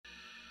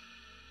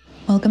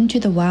Welcome to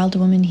the Wild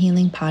Woman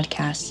Healing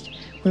Podcast,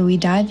 where we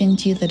dive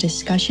into the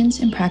discussions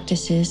and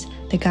practices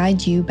that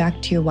guide you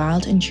back to your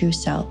wild and true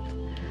self.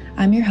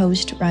 I'm your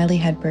host, Riley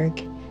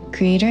Hedberg,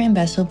 creator and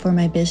vessel for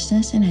my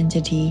business and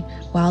entity,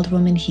 Wild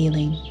Woman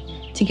Healing.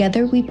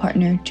 Together, we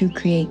partner to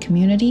create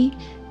community,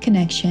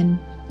 connection,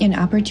 and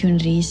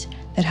opportunities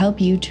that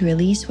help you to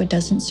release what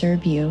doesn't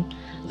serve you,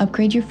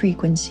 upgrade your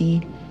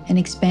frequency, and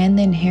expand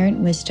the inherent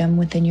wisdom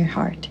within your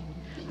heart.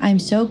 I'm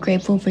so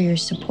grateful for your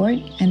support,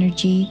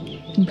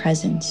 energy, and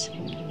presence,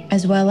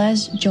 as well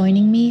as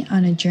joining me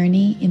on a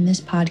journey in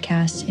this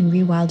podcast in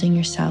rewilding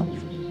yourself.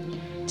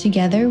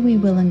 Together, we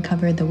will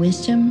uncover the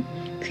wisdom,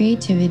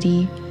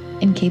 creativity,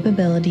 and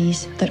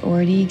capabilities that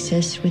already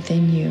exist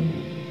within you.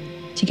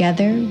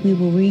 Together, we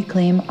will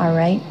reclaim our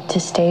right to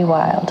stay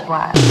wild.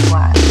 Wild.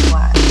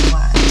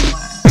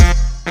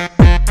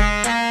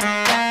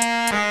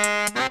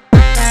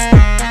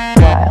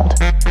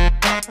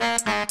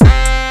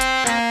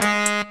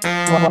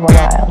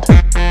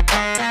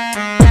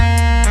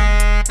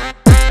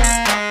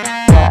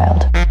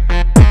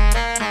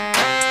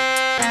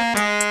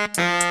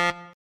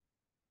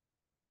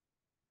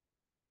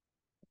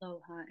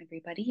 Aloha,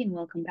 everybody, and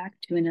welcome back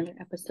to another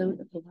episode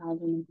of the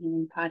Wild Woman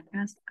Healing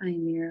Podcast. I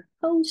am your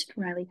host,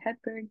 Riley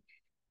Hedberg.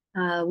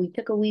 We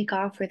took a week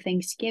off for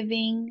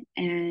Thanksgiving,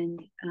 and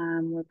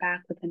we're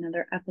back with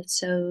another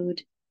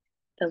episode.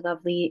 The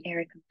lovely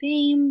Erika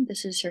Boehme.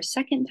 This is her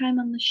second time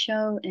on the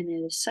show, and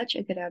it is such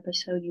a good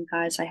episode, you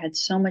guys. I had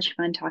so much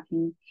fun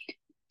talking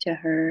to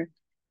her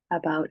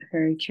about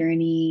her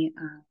journey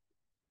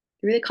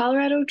through the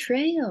Colorado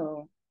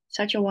Trail.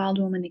 Such a wild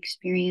woman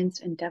experience,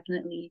 and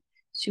definitely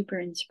super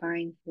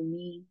inspiring for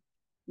me.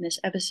 And this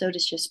episode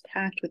is just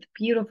packed with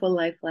beautiful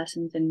life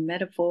lessons and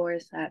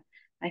metaphors that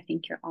I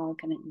think you're all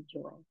going to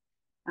enjoy.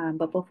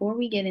 But before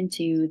we get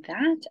into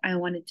that, I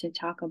wanted to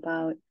talk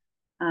about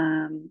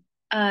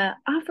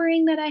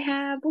offering that I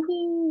have,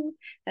 woohoo,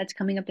 that's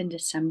coming up in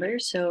December.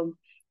 So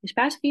this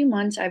past few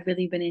months, I've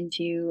really been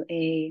into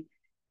a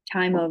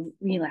time of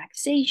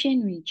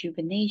relaxation,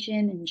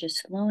 rejuvenation, and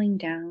just slowing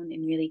down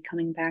and really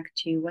coming back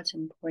to what's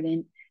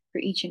important for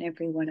each and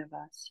every one of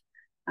us.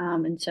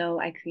 And so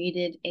I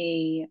created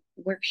a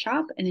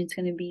workshop, and it's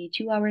going to be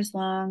 2 hours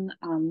long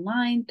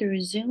online through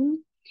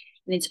Zoom,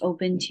 and it's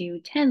open to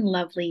 10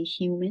 lovely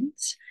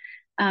humans.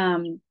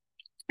 And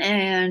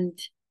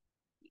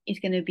it's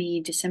going to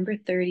be December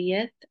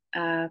 30th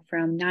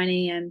from 9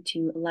 a.m.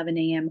 to 11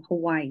 a.m.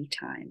 Hawaii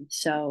time.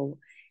 So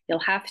you'll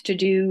have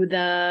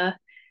to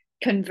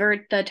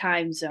convert the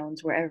time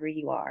zones wherever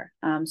you are.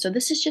 So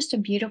this is just a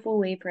beautiful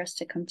way for us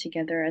to come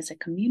together as a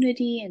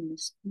community in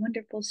this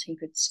wonderful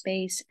sacred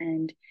space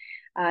and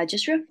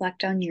just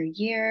reflect on your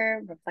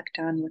year, reflect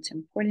on what's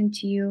important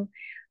to you,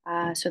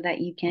 so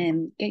that you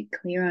can get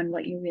clear on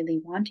what you're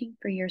really wanting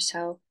for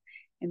yourself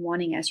and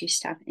wanting as you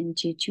step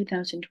into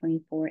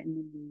 2024 in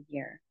the new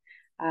year.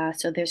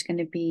 So there's going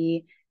to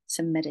be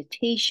some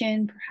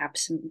meditation,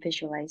 perhaps some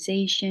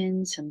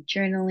visualization, some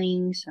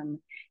journaling, some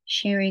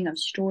sharing of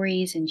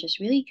stories, and just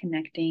really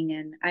connecting.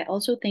 And I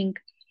also think,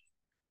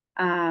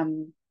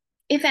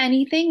 if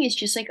anything, it's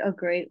just like a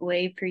great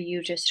way for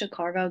you just to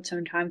carve out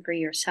some time for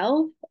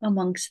yourself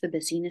amongst the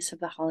busyness of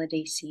the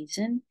holiday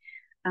season,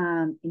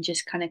 and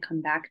just kind of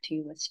come back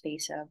to a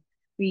space of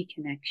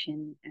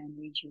reconnection and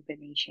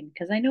rejuvenation.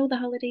 Because I know the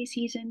holiday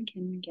season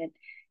can get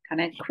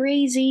kind of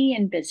crazy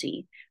and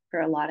busy for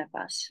a lot of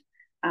us.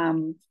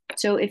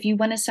 So if you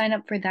want to sign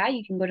up for that,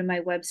 you can go to my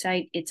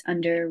website. It's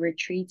under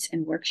retreats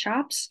and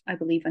workshops, I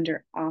believe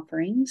under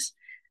offerings.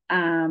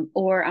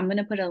 Or I'm going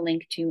to put a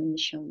link to in the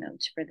show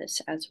notes for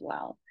this as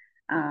well.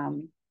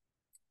 And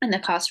the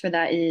cost for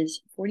that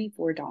is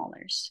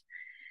 $44.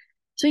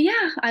 So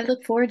yeah, I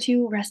look forward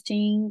to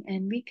resting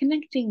and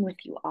reconnecting with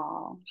you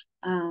all.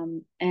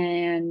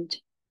 And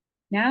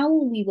now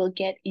we will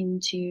get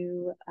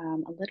into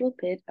a little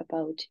bit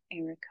about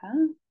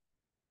Erika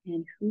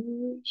and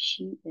who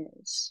she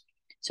is.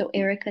 So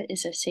Erika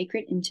is a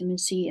sacred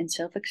intimacy and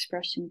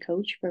self-expression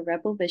coach for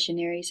rebel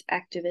visionaries,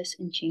 activists,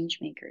 and change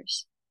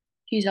makers.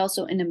 She's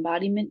also an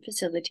embodiment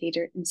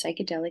facilitator and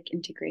psychedelic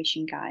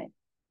integration guide.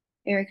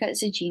 Erika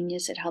is a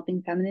genius at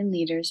helping feminine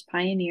leaders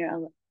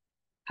pioneer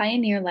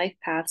life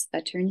paths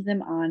that turns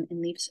them on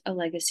and leaves a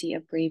legacy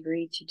of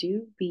bravery to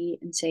do, be,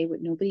 and say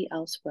what nobody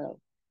else will.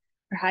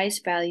 Her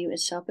highest value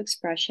is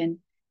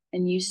self-expression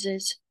and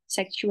uses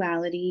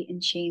sexuality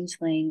and shame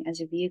slaying as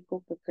a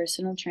vehicle for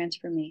personal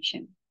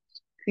transformation,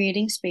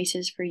 creating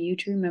spaces for you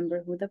to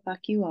remember who the fuck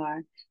you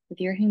are with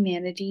your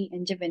humanity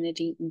and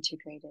divinity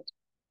integrated,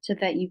 so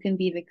that you can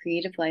be the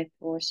creative life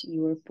force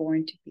you were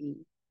born to be.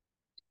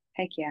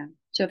 Heck yeah.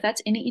 So if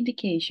that's any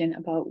indication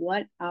about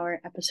what our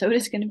episode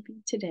is going to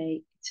be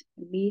today, it's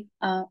going to be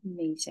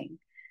amazing.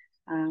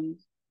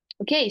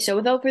 Okay, so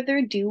without further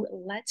ado,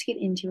 let's get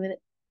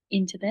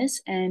into this.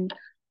 And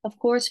of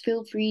course,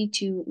 feel free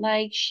to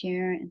like,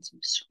 share, and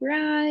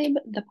subscribe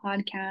the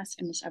podcast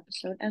and this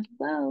episode as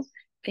well.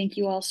 Thank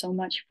you all so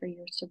much for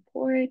your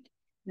support.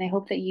 And I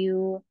hope that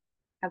you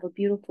have a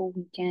beautiful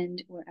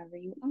weekend wherever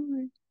you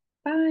are.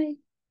 Bye.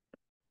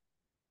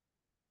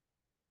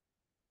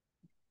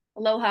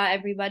 Aloha,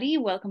 everybody.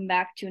 Welcome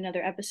back to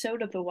another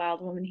episode of the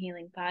Wild Woman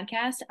Healing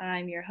Podcast.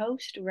 I'm your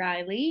host,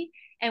 Riley,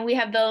 and we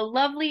have the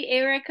lovely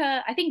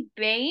Erika, I think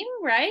Boehme,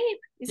 right?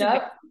 Is it Boehme?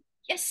 Yep.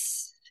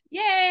 Yes.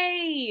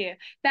 Yay.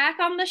 Back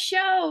on the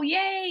show.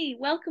 Yay.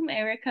 Welcome,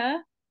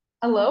 Erika.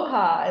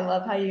 Aloha. I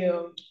love how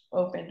you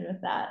opened with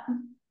that.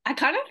 I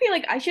kind of feel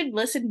like I should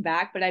listen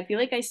back, but I feel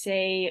like I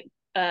say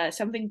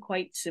something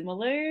quite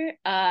similar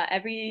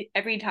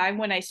every time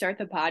when I start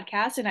the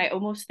podcast, and I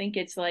almost think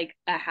it's like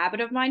a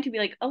habit of mine to be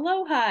like,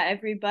 "Aloha,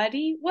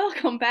 everybody,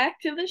 welcome back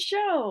to the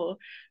show,"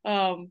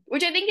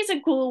 which I think is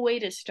a cool way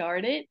to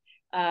start it.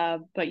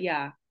 But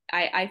yeah,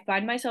 I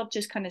find myself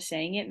just kind of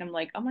saying it, and I'm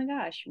like, "Oh my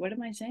gosh, what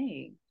am I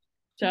saying?"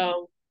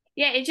 So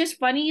yeah, it's just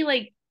funny.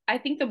 Like I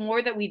think the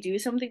more that we do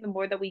something, the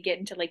more that we get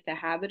into like the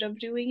habit of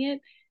doing it.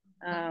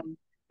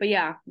 But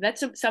yeah,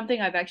 that's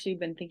something I've actually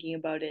been thinking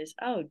about is,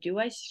 oh, do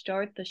I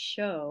start the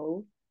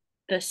show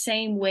the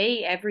same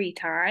way every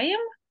time?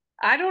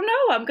 I don't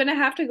know. I'm gonna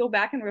have to go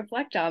back and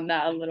reflect on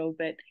that a little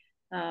bit,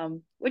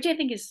 which I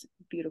think is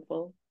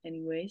beautiful,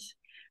 anyways.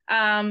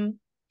 Um,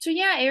 so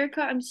yeah,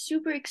 Erika, I'm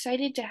super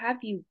excited to have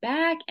you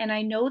back, and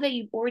I know that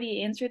you've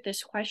already answered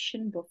this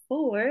question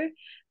before,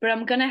 but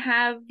I'm gonna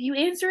have you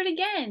answer it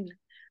again.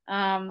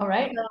 All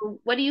right. So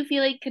what do you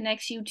feel like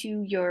connects you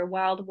to your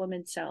wild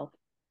woman self?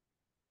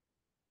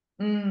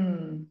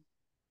 Mm,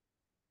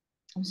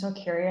 I'm so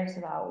curious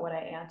about what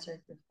I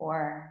answered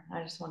before.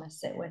 I just want to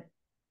sit with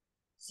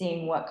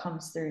seeing what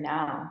comes through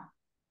now.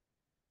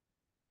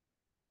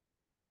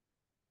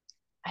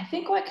 I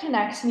think what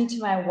connects me to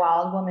my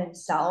wild woman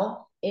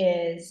self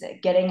is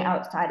getting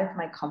outside of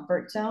my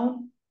comfort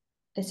zone.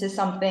 This is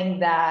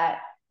something that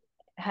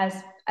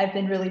has I've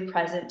been really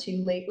present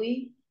to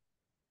lately.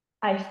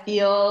 I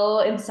feel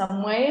in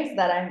some ways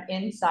that I'm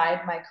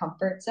inside my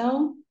comfort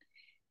zone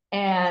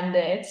and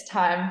it's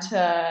time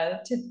to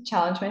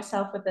challenge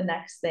myself with the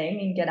next thing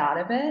and get out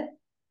of it.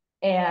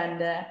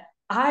 And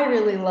I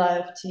really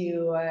love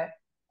to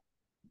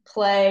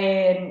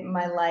play in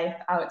my life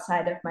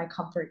outside of my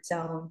comfort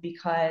zone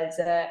because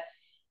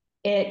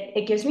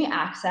it gives me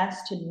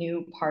access to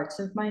new parts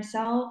of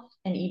myself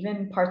and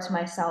even parts of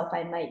myself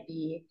I might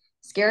be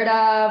scared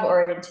of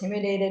or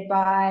intimidated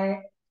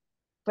by.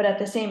 But at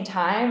the same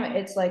time,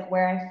 it's like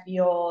where I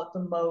feel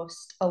the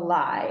most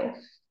alive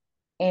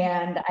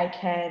and I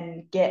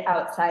can get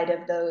outside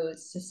of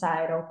those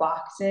societal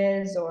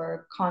boxes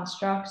or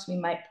constructs we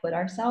might put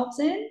ourselves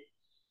in.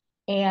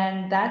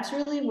 And that's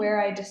really where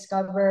I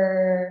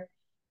discover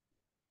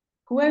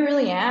who I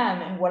really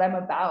am and what I'm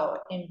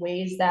about in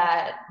ways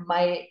that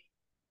might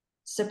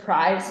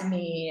surprise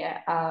me.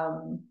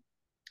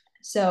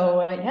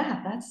 So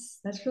yeah,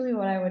 that's really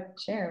what I would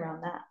share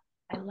around that.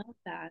 I love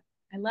that.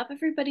 I love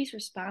everybody's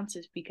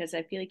responses because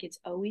I feel like it's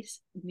always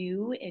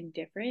new and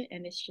different,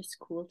 and it's just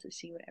cool to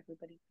see what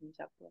everybody comes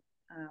up with.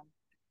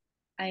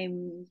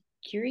 I'm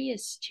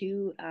curious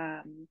too,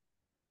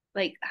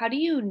 like how do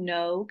you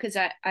know? Because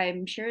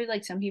I'm sure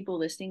like some people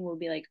listening will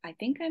be like, I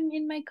think I'm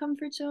in my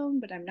comfort zone,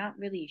 but I'm not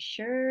really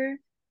sure.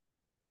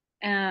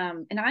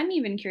 And I'm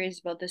even curious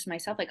about this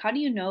myself. Like, how do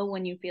you know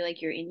when you feel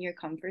like you're in your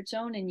comfort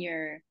zone and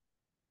you're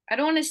I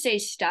don't want to say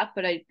stuck,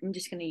 but I'm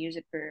just going to use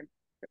it for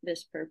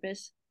this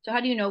purpose. So how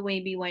do you know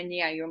maybe when,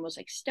 yeah, you're almost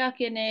like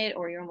stuck in it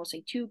or you're almost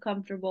like too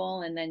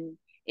comfortable and then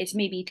it's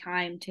maybe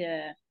time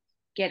to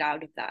get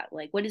out of that?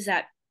 Like, what does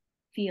that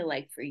feel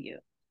like for you?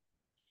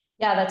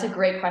 Yeah, that's a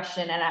great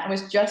question. And I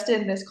was just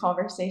in this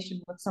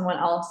conversation with someone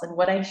else, and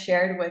what I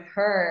shared with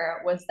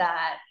her was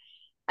that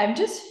I'm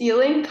just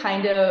feeling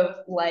kind of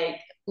like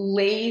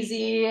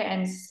lazy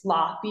and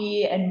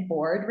sloppy and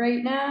bored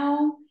right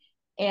now.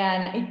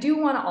 And I do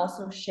want to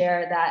also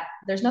share that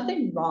there's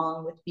nothing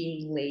wrong with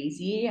being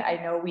lazy.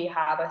 I know we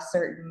have a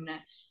certain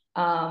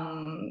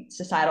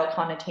societal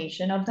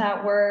connotation of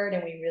that word,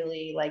 and we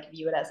really like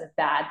view it as a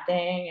bad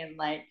thing. And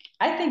like,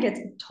 I think it's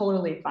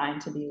totally fine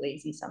to be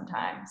lazy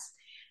sometimes.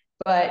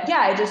 But yeah,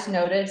 I just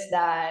noticed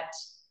that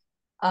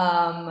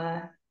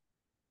um,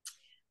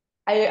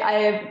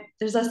 I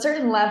there's a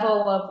certain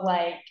level of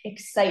like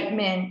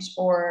excitement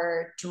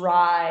or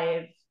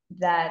drive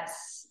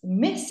that's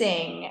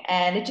missing,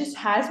 and it just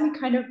has me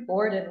kind of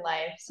bored in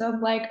life. So I'm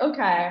like,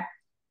 okay,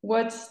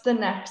 what's the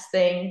next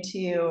thing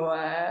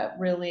to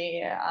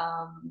really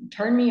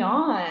turn me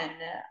on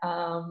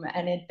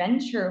and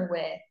adventure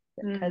with?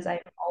 Because Mm, I'm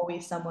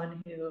always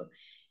someone who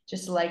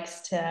just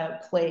likes to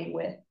play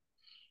with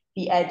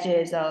the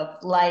edges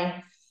of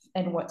life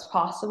and what's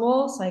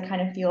possible. So I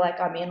kind of feel like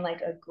I'm in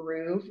like a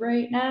groove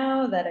right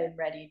now that I'm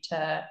ready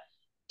to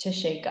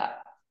shake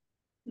up.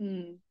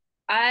 mm.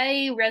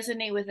 I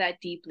resonate with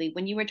that deeply.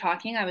 When you were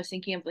talking, I was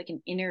thinking of like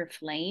an inner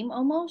flame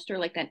almost, or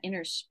like that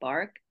inner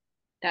spark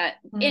that,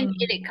 and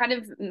it Mm. kind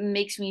of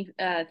makes me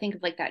think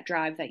of like that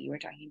drive that you were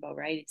talking about,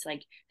 right? It's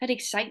like that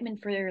excitement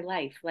for their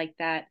life, like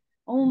that,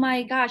 oh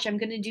my gosh, I'm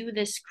gonna do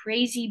this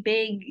crazy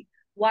big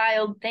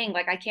wild thing.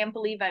 Like I can't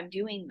believe I'm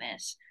doing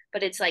this.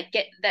 But it's like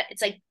get that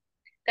it's like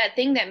that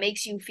thing that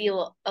makes you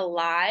feel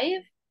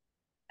alive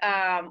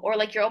or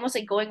like you're almost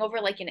like going over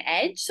like an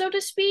edge, so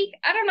to speak.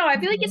 I don't know. I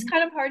feel like it's Mhm.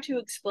 kind of hard to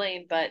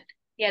explain, but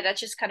yeah,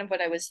 that's just kind of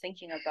what I was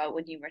thinking about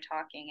when you were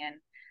talking. And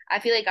I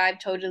feel like I've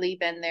totally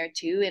been there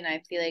too. And I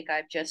feel like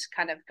I've just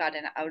kind of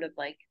gotten out of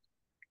like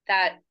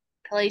that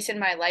place in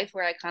my life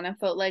where I kind of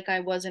felt like I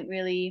wasn't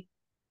really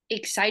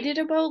excited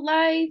about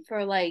life,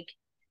 or like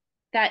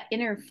that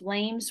inner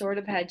flame sort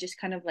of had just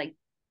kind of like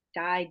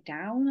died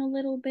down a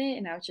little bit.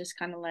 And I was just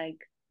kind of like,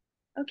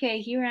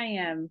 okay, here I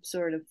am,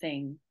 sort of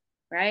thing.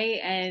 Right.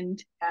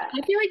 And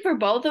I feel like for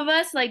both of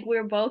us, like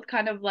we're both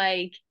kind of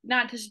like,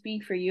 not to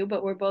speak for you,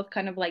 but we're both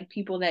kind of like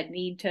people that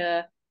need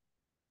to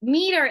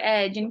meet our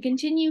edge and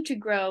continue to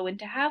grow and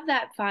to have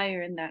that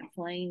fire and that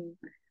flame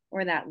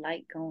or that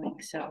light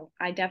going. So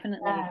I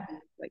definitely Yeah. agree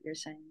with what you're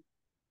saying.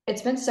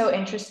 It's been so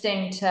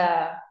interesting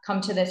to come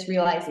to this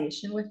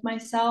realization with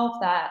myself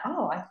that,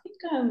 oh, I think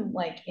I'm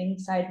like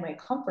inside my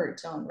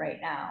comfort zone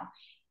right now.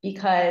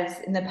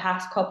 Because in the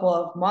past couple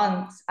of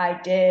months, I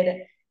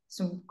did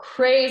some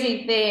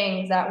crazy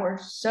things that were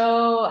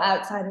so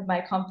outside of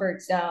my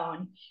comfort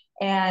zone.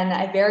 And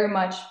I very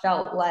much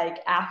felt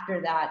like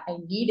after that, I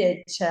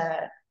needed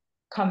to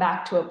come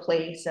back to a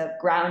place of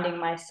grounding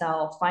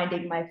myself,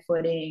 finding my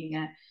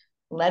footing,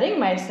 letting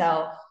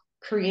myself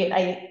create,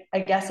 I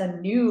guess, a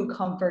new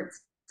comfort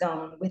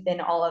zone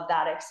within all of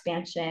that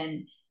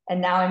expansion.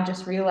 And now I'm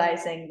just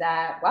realizing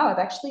that, wow, I've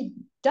actually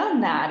done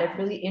that. I've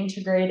really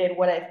integrated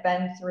what I've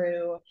been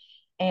through.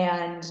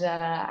 And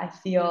I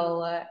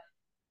feel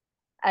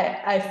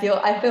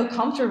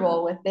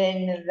comfortable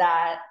within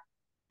that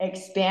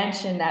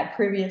expansion that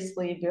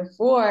previously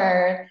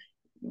before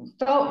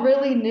felt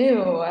really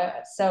new.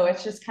 So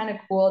it's just kind of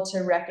cool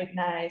to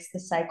recognize the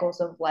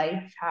cycles of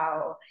life,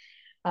 how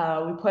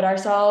we put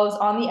ourselves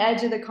on the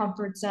edge of the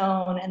comfort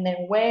zone and then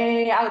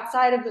way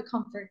outside of the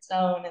comfort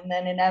zone. And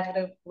then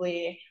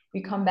inevitably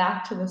we come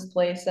back to this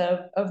place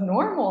of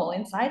normal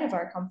inside of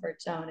our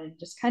comfort zone and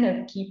just kind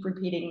of keep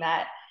repeating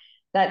that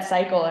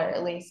cycle, or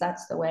at least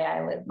that's the way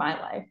I live my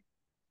life.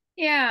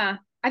 Yeah.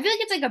 I feel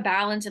like it's like a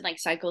balance and like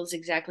cycles,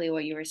 exactly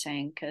what you were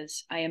saying.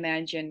 Because I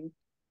imagine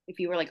if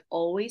you were like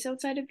always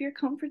outside of your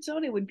comfort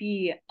zone, it would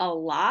be a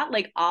lot,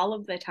 like all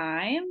of the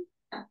time.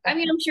 I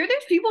mean, I'm sure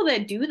there's people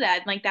that do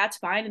that. Like that's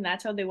fine and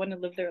that's how they want to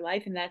live their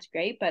life and that's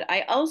great. But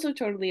I also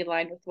totally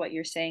align with what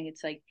you're saying.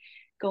 It's like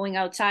going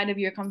outside of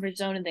your comfort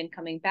zone and then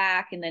coming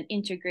back and then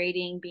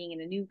integrating, being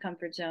in a new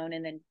comfort zone,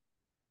 and then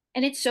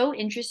and it's so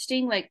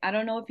interesting. Like, I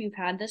don't know if you've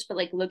had this, but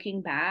like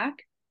looking back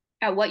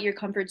at what your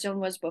comfort zone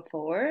was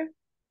before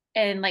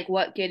and like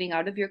what getting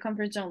out of your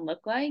comfort zone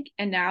looked like.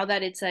 And now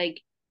that it's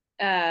like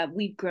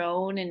we've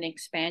grown and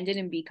expanded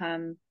and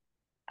become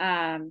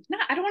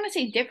not, I don't want to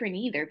say different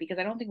either, because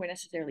I don't think we're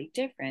necessarily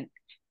different.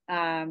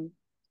 Um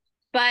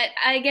but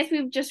I guess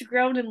we've just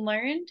grown and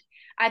learned.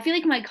 I feel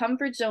like my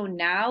comfort zone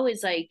now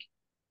is like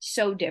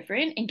so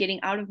different, and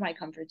getting out of my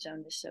comfort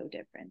zone is so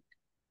different.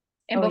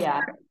 And Oh,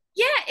 before,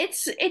 yeah. yeah,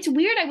 it's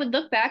weird. I would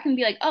look back and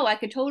be like, oh, I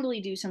could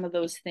totally do some of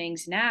those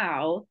things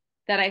now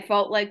that I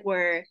felt like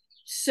were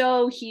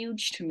so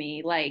huge to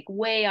me, like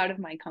way out of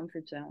my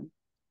comfort zone.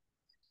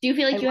 Do you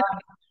feel I like you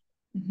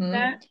have love,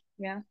 that? mhm.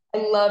 Yeah. I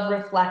love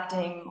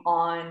reflecting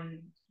on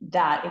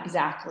that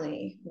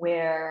exactly,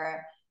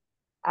 where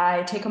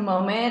I take a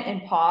moment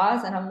and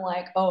pause and I'm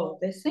like, oh,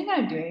 this thing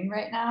I'm doing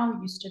right now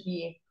used to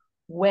be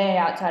way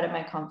outside of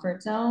my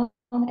comfort zone.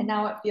 And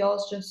now it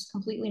feels just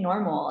completely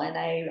normal. And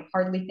I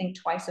hardly think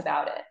twice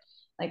about it.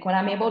 Like when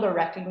I'm able to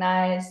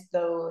recognize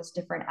those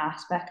different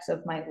aspects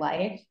of my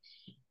life,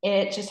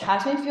 it just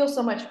has me feel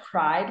so much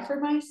pride for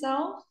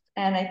myself.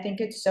 And I think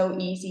it's so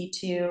easy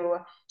to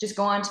just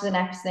go on to the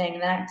next thing, the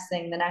next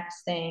thing, the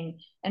next thing,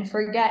 and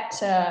forget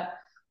to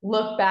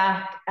look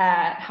back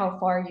at how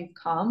far you've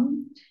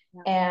come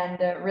Yeah.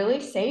 and really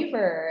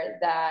savor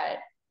that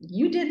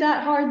you did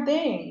that hard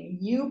thing.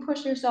 You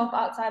pushed yourself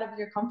outside of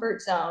your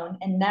comfort zone,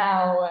 and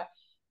now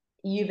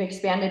you've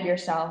expanded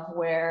yourself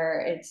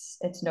where it's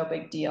no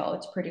big deal.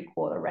 It's pretty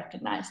cool to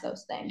recognize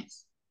those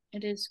things.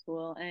 It is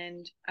cool.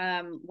 And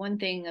one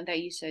thing that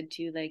you said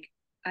too, like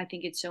I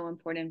think it's so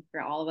important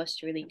for all of us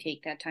to really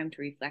take that time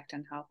to reflect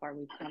on how far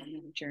we've come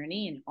in the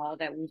journey and all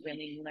that we've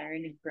really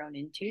learned and grown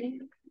into.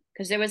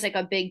 Because there was like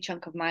a big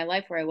chunk of my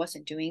life where I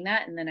wasn't doing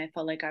that, and then I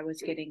felt like I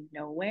was getting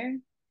nowhere.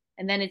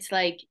 And then it's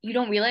like you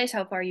don't realize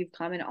how far you've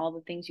come and all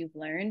the things you've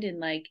learned, and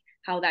like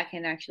how that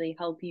can actually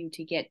help you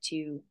to get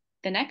to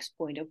the next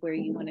point of where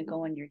you want to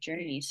go on your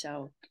journey.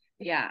 So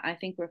yeah, I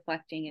think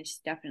reflecting is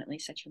definitely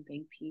such a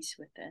big piece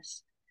with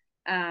this.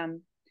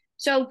 Um,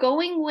 so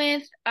going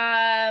with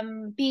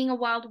being a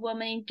wild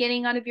woman,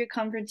 getting out of your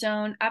comfort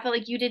zone, I felt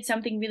like you did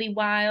something really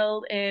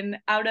wild and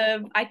out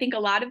of I think a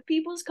lot of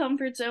people's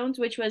comfort zones,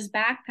 which was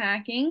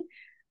backpacking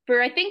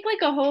for I think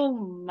like a whole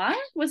month.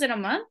 Was it a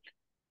month?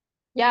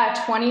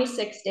 Yeah,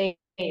 26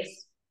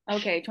 days.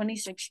 Okay,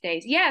 26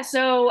 days. Yeah,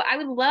 so I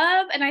would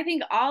love, and I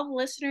think all the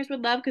listeners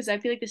would love, because I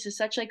feel like this is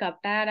such like a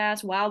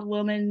badass wild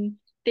woman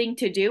thing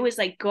to do, is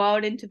like go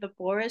out into the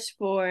forest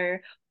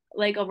for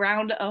like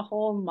around a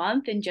whole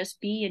month and just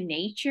be in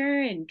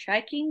nature and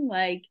trekking.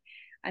 Like,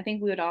 I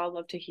think we would all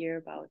love to hear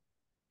about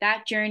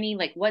that journey,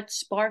 like what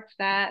sparked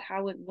that,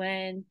 how it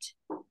went,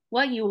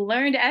 what you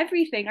learned,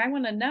 everything. I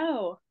want to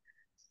know.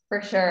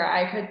 For sure.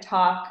 I could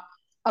talk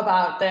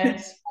about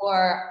this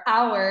for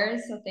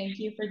hours. So thank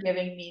you for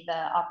giving me the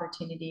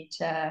opportunity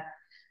to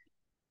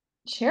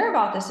share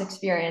about this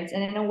experience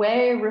and in a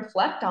way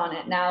reflect on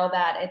it now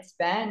that it's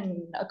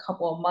been a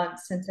couple of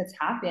months since it's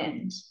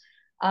happened.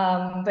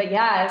 But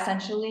yeah,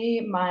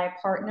 essentially, my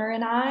partner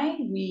and I,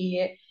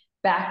 we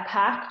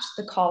backpacked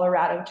the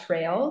Colorado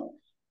Trail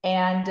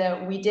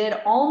and we did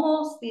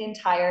almost the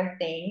entire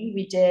thing.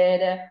 We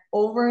did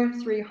over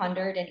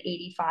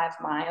 385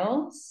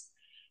 miles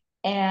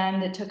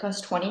and it took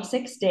us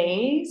 26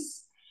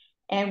 days.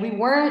 And we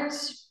weren't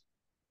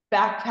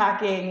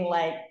backpacking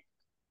like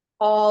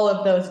all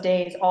of those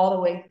days all the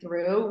way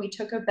through. We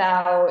took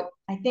about,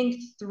 I think,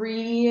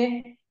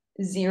 3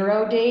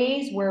 0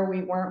 days where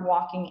we weren't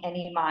walking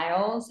any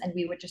miles and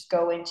we would just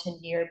go into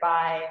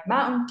nearby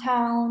mountain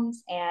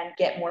towns and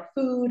get more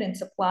food and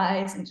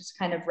supplies and just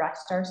kind of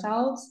rest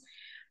ourselves.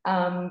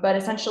 But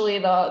essentially,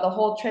 the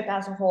whole trip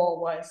as a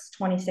whole was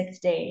 26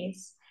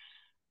 days.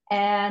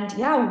 And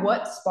yeah,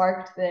 what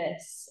sparked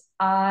this?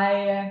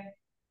 I've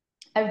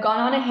gone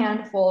on a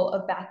handful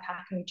of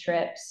backpacking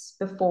trips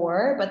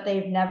before, but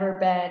they've never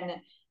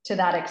been to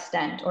that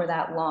extent or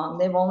that long.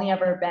 They've only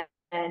ever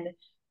been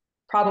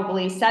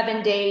probably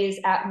 7 days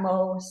at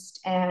most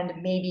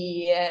and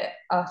maybe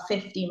a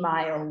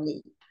 50-mile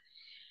loop.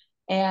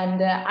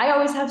 And I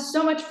always have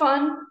so much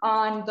fun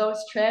on those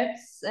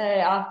trips.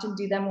 I often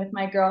do them with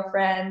my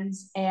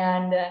girlfriends.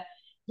 And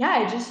yeah,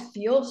 I just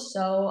feel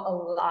so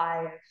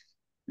alive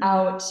Mhm.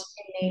 out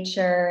in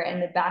nature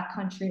and the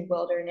backcountry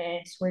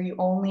wilderness where you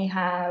only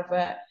have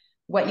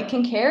what you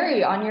can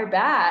carry on your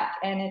back.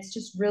 And it's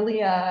just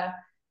really a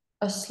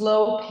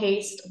slow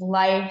paced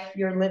life.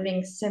 You're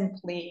living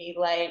simply.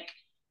 Like,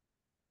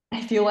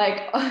 I feel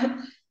like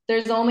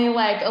there's only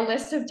like a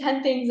list of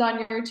 10 things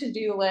on your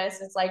to-do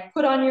list. It's like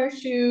put on your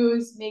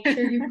shoes, make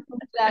sure you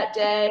poop that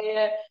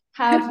day,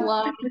 have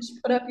lunch,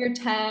 put up your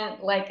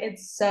tent. Like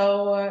it's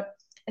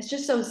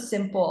just so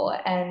simple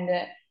and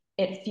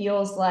it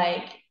feels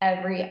like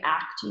every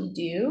act you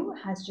do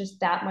has just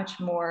that much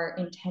more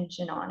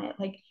intention on it.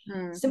 Like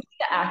Mm. simply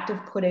the act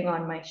of putting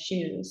on my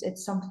shoes.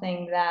 It's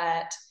something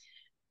that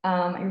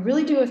I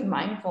really do with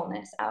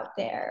mindfulness out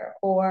there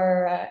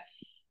or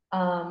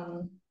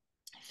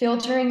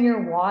filtering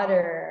your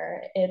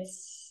water.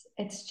 It's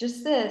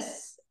just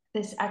this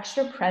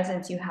extra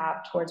presence you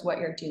have towards what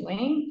you're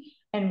doing,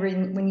 and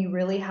when you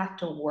really have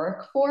to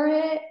work for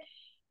it,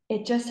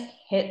 it just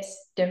hits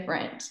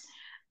different.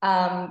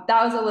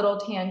 That was a little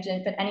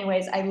tangent, but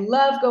anyways, I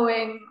love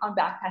going on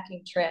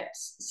backpacking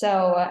trips.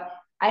 So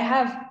I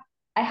have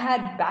I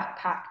had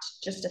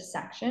backpacked just a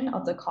section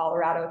of the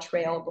Colorado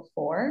Trail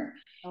before,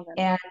 Okay.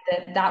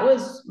 and that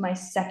was my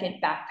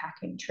second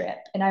backpacking trip.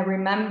 And I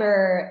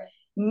remember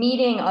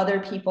meeting other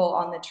people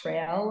on the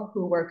trail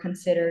who were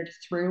considered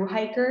through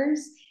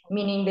hikers,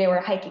 meaning they were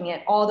hiking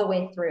it all the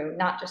way through,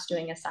 not just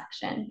doing a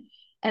section.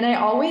 And I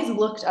always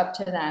looked up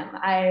to them.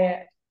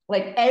 I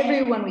like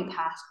everyone we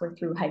passed were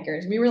through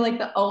hikers. We were like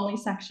the only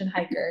section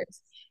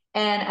hikers.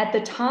 And at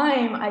the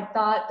time, I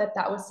thought that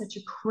that was such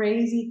a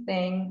crazy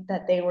thing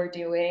that they were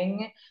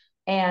doing.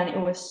 And it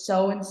was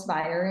so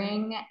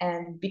inspiring.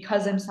 And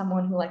because I'm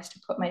someone who likes to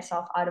put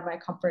myself out of my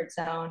comfort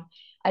zone,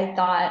 I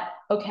thought,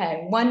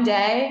 okay, one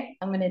day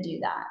I'm going to do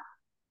that.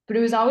 But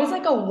it was always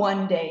like a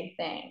 1 day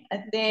thing, a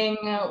thing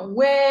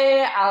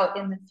way out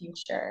in the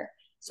future.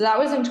 So that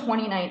was in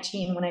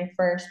 2019 when I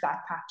first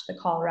backpacked the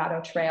Colorado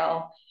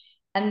Trail.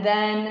 And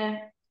then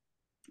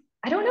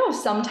I don't know,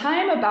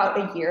 sometime about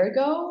a year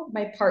ago,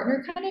 my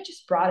partner kind of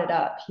just brought it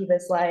up. He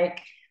was like,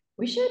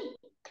 we should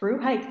through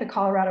hike the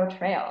Colorado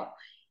Trail.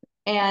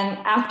 And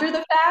after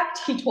the fact,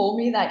 he told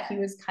me that he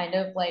was kind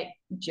of like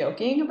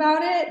joking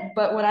about it.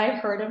 But when I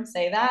heard him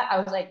say that, I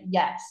was like,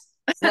 yes,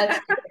 let's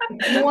do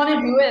it. If you want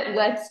to do it,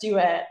 let's do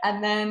it.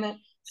 And then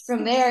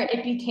from there,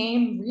 it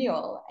became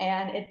real.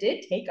 And it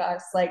did take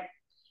us like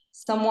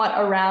somewhat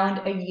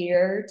around a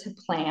year to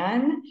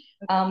plan.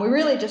 We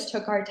really just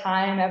took our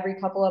time every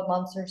couple of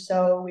months or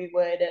so. We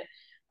would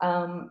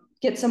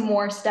get some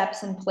more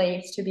steps in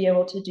place to be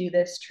able to do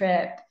this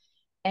trip.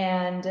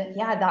 And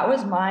yeah, that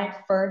was my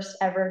first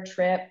ever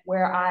trip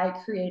where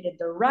I created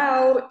the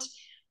route.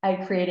 I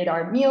created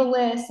our meal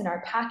list and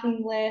our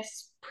packing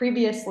list.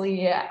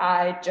 Previously,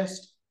 I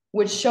just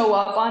would show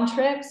up on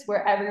trips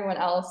where everyone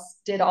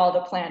else did all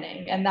the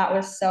planning. And that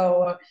was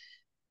so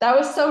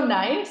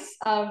nice.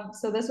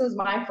 So this was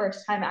my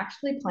first time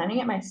actually planning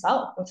it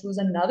myself, which was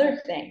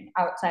another thing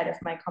outside of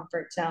my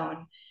comfort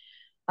zone.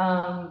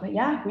 But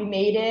yeah, we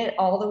made it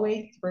all the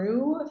way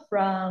through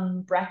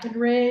from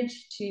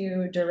Breckenridge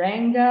to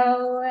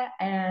Durango,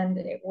 and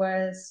it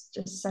was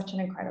just such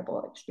an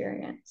incredible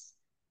experience.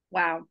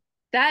 Wow.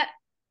 That,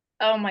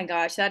 oh my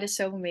gosh, that is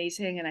so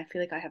amazing. And I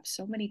feel like I have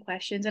so many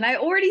questions and I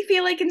already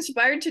feel like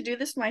inspired to do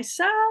this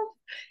myself.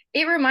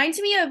 It reminds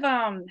me of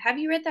have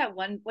you read that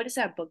one, what is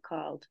that book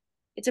called?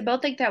 It's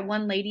about like that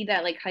one lady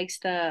that like hikes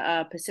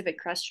the Pacific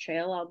Crest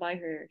Trail all by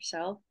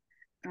herself.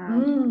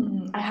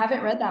 I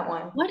haven't read that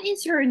one. What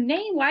is her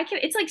name? Why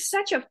can't it's like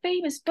such a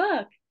famous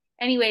book.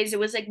 Anyways, it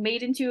was like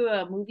made into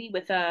a movie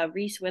with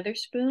Reese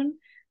Witherspoon.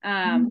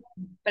 Um,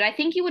 Mm. but I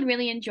think you would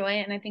really enjoy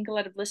it, and I think a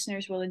lot of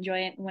listeners will enjoy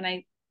it. And when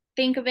I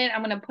think of it,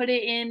 I'm gonna put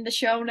it in the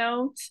show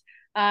notes.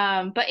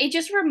 But it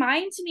just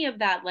reminds me of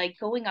that, like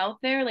going out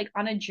there like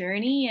on a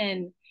journey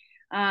and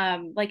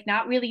like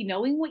not really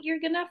knowing what you're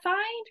gonna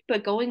find,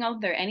 but going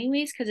out there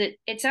anyways, because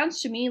it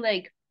sounds to me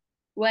like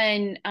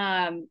when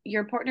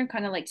your partner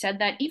kind of like said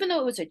that, even though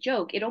it was a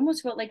joke, it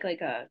almost felt like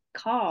a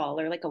call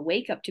or like a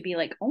wake up to be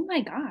like, oh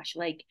my gosh,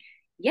 like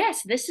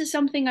yes, this is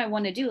something I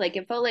want to do. Like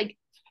it felt like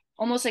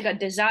almost like a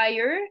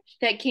desire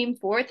that came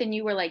forth and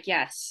you were like,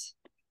 yes,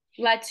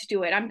 let's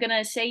do it. I'm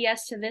gonna say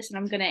yes to this and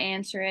I'm gonna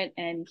answer it,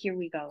 and here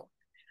we go.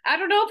 I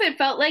don't know if it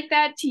felt like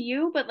that to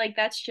you, but like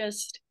that's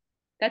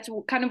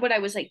kind of what I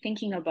was like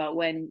thinking about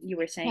when you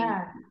were saying.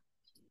 Yeah,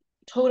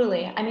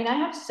 totally. I mean, I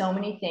have so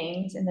many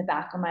things in the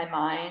back of my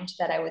mind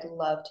that I would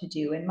love to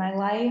do in my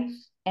life.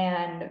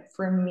 And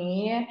for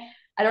me,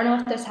 I don't know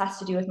if this has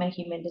to do with my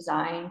human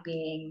design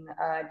being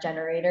a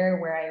generator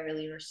where I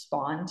really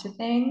respond to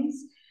things,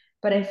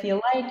 but I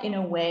feel like in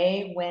a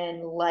way,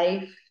 when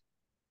life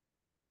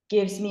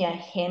gives me a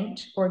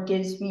hint or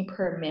gives me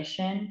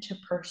permission to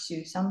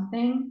pursue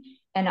something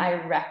and I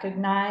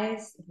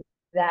recognize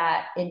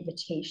that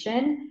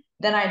invitation,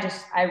 then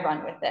I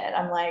run with it.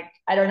 I'm like,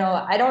 I don't know,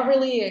 I don't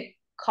really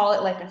call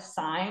it like a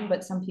sign,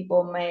 but some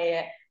people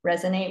may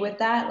resonate with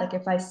that. Like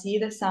if I see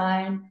the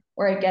sign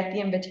or I get the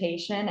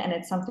invitation and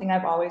it's something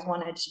I've always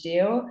wanted to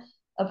do,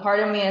 a part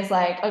of me is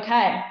like,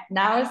 okay,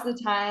 now is the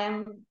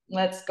time.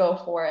 Let's go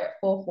for it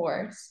full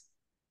force.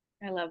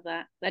 I love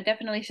that. That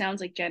definitely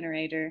sounds like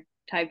generator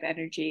type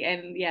energy.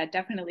 And yeah,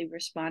 definitely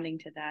responding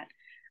to that.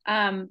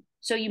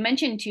 So you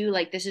mentioned too,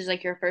 like this is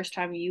like your first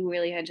time you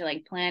really had to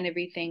like plan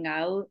everything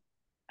out,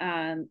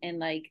 and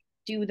like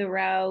do the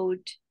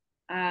route,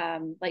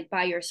 like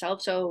by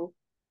yourself. So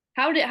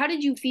how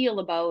did you feel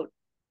about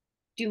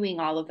doing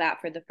all of that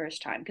for the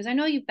first time? Because I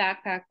know you've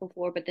backpacked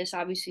before, but this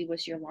obviously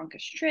was your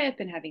longest trip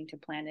and having to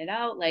plan it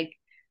out. Like,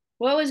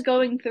 what was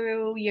going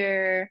through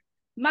your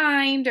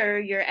mind or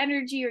your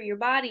energy or your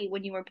body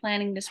when you were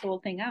planning this whole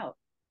thing out?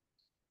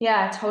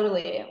 Yeah,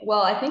 totally.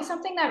 Well, I think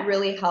something that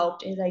really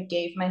helped is I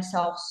gave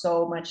myself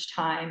so much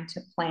time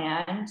to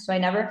plan. So I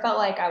never felt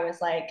like I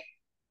was like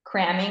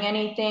cramming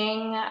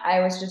anything. I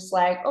was just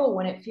like, oh,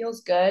 when it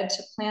feels good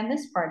to plan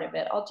this part of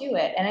it, I'll do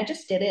it. And I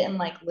just did it in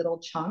like little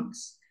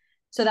chunks.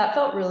 So that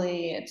felt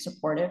really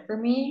supportive for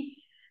me.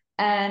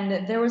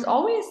 And there was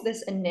always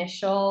this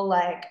initial,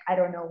 like, I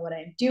don't know what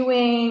I'm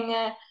doing.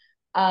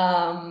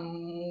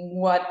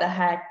 What the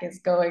heck is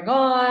going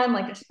on?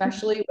 Like,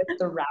 especially with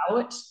the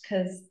route,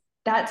 because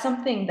that's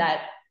something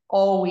that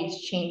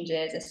always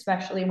changes,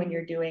 especially when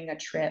you're doing a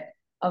trip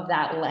of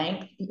that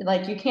length.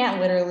 Like you can't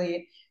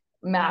literally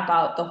map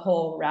out the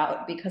whole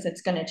route because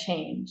it's going to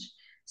change.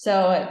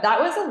 So that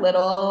was a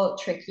little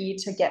tricky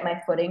to get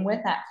my footing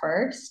with at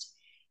first.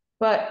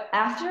 But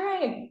after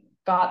I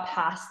got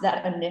past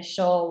that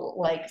initial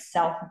like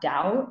self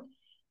doubt,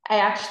 I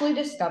actually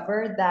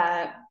discovered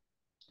that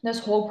this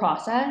whole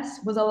process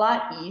was a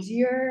lot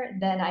easier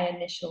than I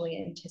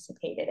initially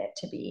anticipated it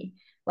to be.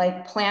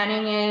 Like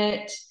planning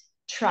it,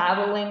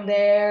 traveling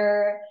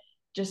there,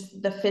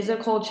 just the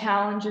physical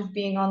challenge of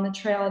being on the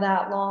trail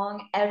that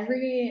long,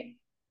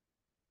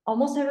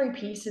 almost every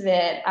piece of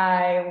it,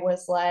 I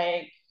was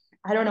like,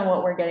 I don't know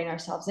what we're getting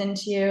ourselves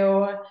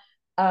into.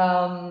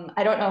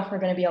 I don't know if we're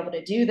going to be able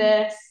to do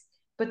this.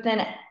 But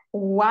then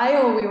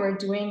while we were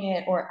doing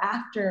it or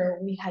after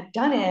we had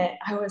done it,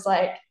 I was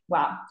like,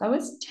 wow, that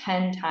was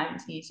 10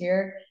 times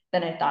easier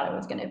than I thought it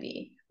was going to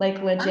be.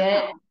 Like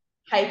legit Wow.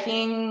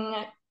 hiking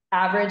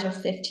average of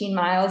 15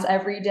 miles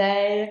every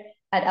day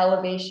at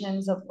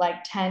elevations of like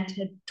 10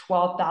 to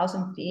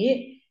 12,000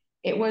 feet.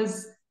 It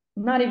was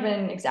not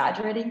even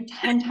exaggerating,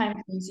 10 times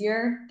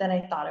easier than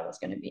I thought it was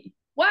going to be.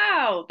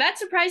 Wow, that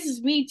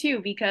surprises me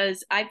too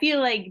because I feel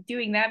like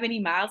doing that many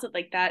miles at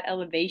like that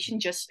elevation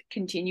just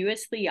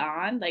continuously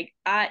on, like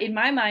in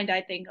my mind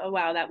I think, oh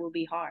wow, that will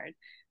be hard.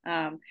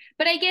 Um,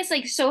 but I guess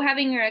like so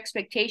having your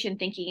expectation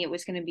thinking it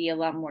was going to be a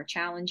lot more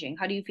challenging,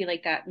 how do you feel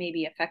like that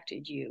maybe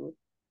affected you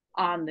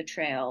on the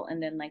trail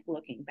and then like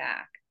looking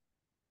back?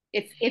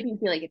 If you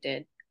feel like it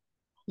did.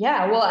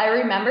 Yeah, well, I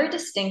remember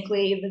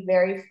distinctly the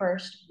very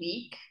first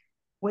week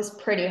was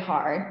pretty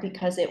hard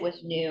because it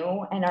was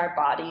new and our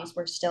bodies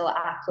were still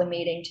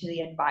acclimating to the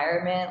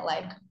environment.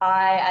 Like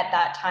I at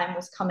that time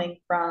was coming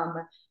from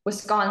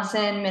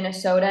Wisconsin,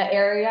 Minnesota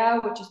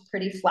area, which is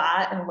pretty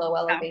flat and low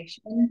Wow.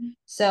 elevation.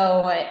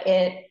 So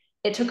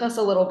it took us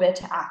a little bit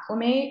to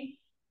acclimate.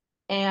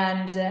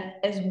 And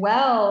as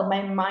well,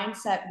 my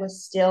mindset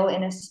was still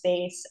in a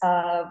space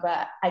of,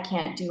 I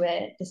can't do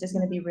it. This is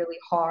going to be really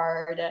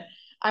hard.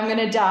 I'm going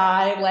to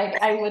die.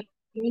 Like, I would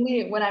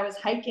really, when I was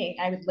hiking,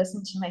 I would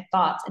listen to my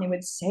thoughts and it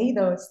would say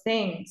those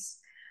things.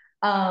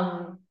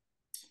 Um,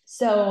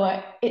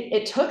 so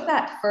it took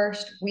that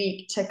first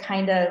week to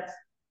kind of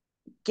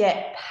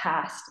get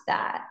past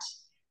that.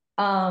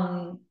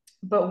 Um,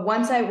 but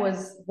once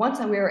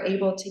we were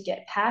able to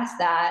get past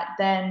that,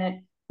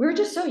 then we were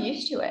just so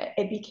used to it.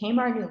 It became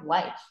our new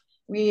life.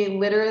 We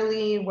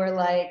literally were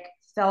like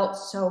felt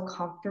so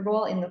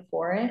comfortable in the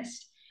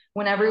forest.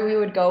 Whenever we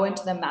would go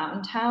into the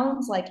mountain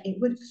towns, like it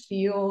would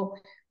feel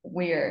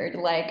weird.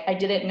 Like I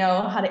didn't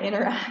know how to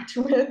interact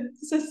with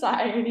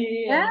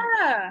society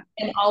Yeah.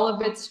 and all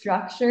of its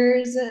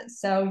structures.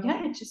 So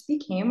yeah, it just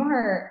became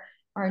our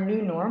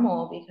new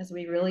normal because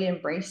we really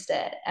embraced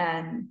it.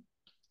 And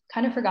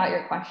kind of forgot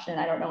your question.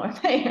 I don't know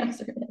if I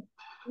answered it.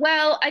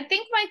 Well, I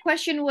think my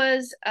question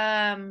was,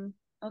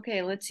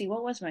 okay, let's see,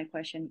 what was my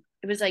question?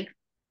 It was like,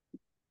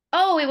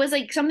 oh, it was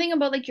like something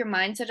about like your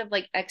mindset of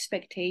like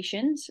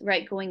expectations,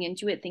 right? Going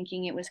into it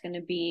thinking it was going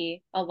to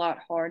be a lot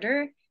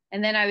harder.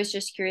 And then I was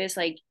just curious,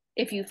 like,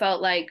 if you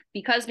felt like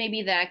because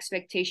maybe the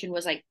expectation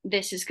was like,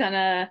 this is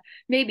gonna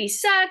maybe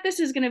suck, this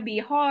is gonna be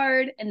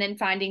hard, and then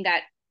finding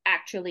that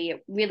actually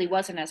it really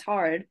wasn't as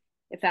hard,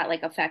 if that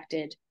like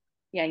affected,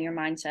 yeah, your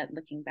mindset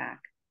looking back.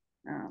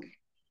 Um,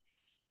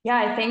 Yeah,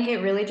 I think it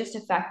really just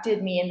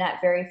affected me in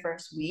that very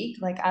first week.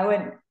 Like I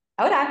would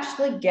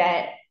actually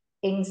get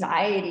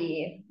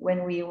anxiety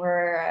when we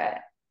were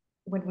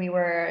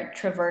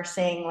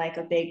traversing like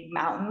a big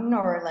mountain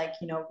or like,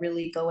 you know,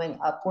 really going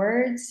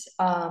upwards,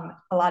 a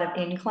lot of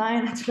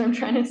incline, that's what I'm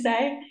trying to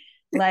say.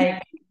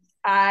 Like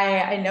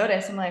I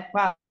noticed, I'm like,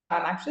 wow,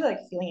 I'm actually like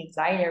feeling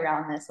anxiety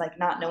around this, like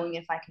not knowing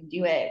if I can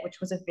do it, which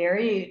was a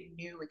very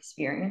new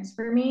experience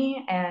for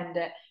me. And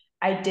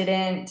I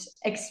didn't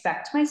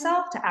expect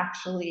myself to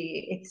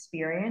actually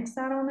experience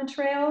that on the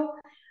trail.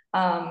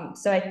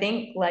 So I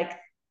think like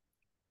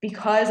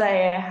because I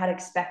had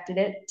expected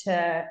it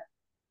to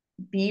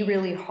be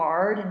really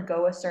hard and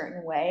go a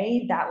certain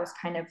way, that was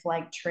kind of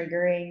like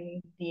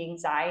triggering the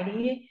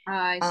anxiety.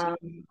 I Um,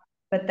 see.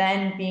 but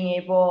then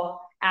being able,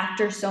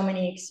 after so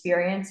many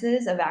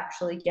experiences of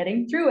actually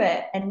getting through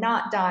it and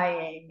not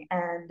dying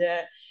and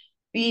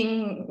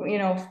being, you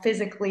know,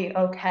 physically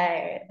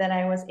okay, then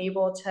I was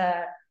able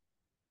to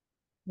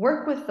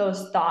work with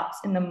those thoughts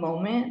in the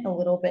moment a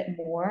little bit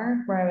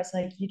more, where I was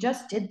like, you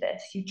just did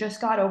this, you just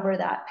got over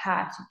that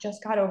pass, you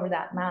just got over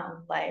that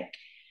mountain, like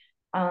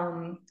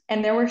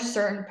and there were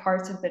certain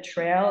parts of the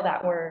trail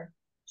that were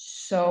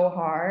so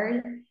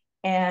hard.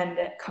 And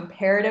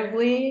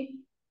comparatively,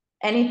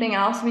 anything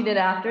else we did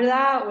after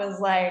that was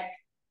like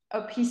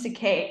a piece of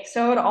cake.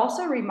 So I would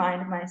also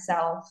remind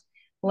myself,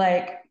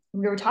 like,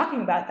 we were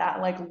talking about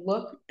that, like,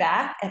 look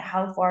back at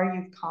how far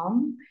you've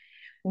come,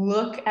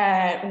 look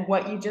at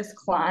what you just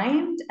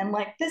climbed, and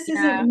like, this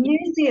isn't Yeah.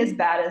 nearly as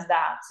bad as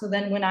that. So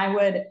then when I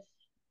would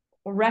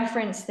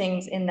reference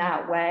things in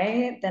that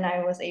way, then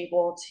I was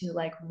able to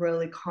like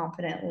really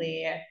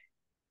confidently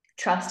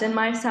trust in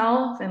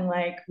myself. And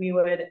like we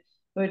would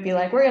be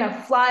like, we're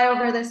gonna fly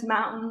over this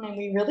mountain. And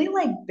we really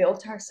like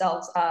built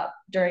ourselves up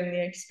during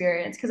the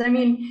experience. Cause I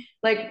mean,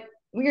 like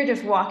we were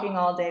just walking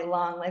all day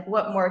long. Like,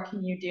 what more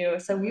can you do?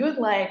 So we would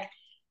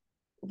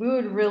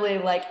really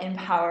like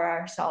empower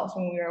ourselves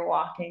when we were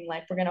walking,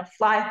 like we're gonna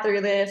fly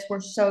through this, we're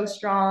so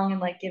strong,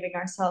 and like giving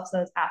ourselves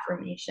those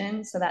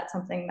affirmations. So that's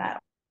something that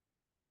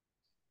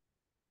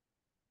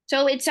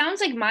So it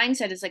sounds like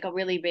mindset is like a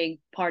really big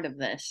part of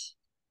this.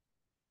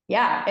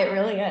 Yeah, it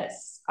really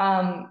is.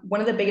 One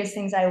of the biggest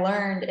things I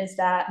learned is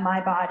that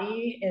my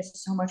body is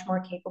so much more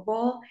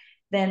capable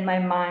than my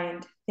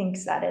mind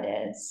thinks that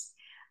it is.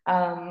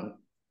 Um,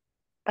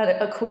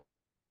 a cool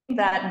thing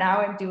that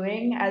now I'm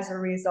doing as a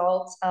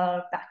result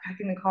of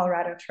backpacking the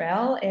Colorado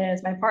Trail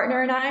is my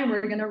partner and I,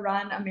 we're going to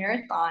run a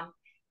marathon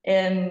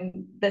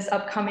in this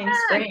upcoming Ah,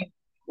 spring.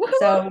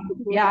 So,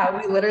 woohoo! yeah,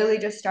 we literally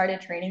just started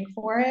training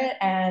for it.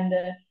 And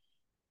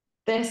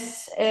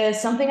this is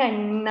something I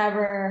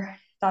never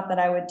thought that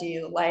I would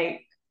do.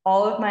 Like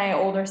all of my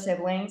older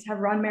siblings have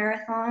run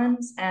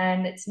marathons,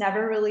 and it's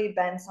never really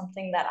been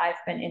something that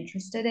I've been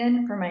interested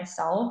in for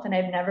myself. And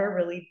I've never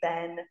really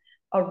been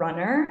a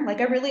runner. Like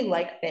I really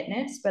like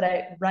fitness, but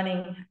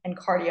running and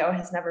cardio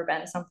has never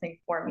been something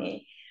for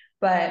me.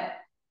 But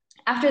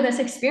after this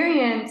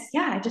experience,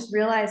 yeah, I just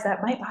realized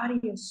that my body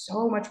is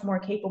so much more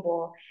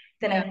capable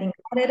than I Yeah. think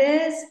that it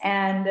is.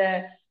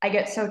 And I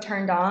get so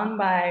turned on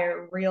by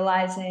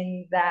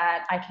realizing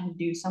that I can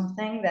do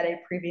something that I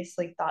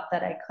previously thought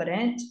that I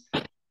couldn't.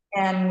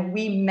 And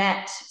we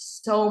met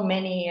so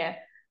many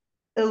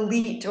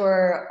elite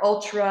or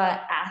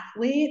ultra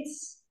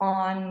athletes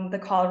on the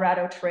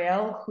Colorado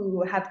Trail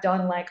who have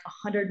done like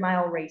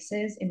 100-mile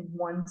races in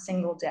one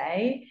single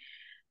day,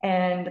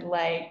 and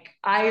like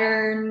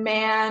Iron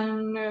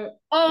Man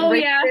Oh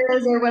yeah.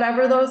 races or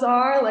whatever those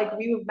are. Like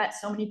we've met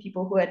so many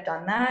people who had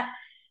done that.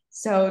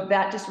 So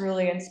that just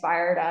really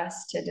inspired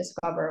us to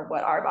discover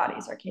what our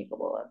bodies are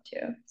capable of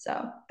too.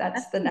 So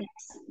That's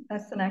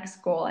that's the next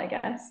goal, I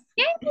guess.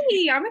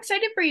 Yay! I'm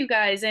excited for you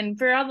guys. And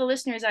for all the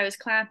listeners, I was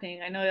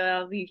clapping. I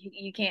know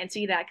you can't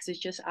see that because it's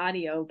just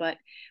audio, but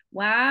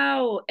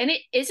wow. And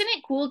it isn't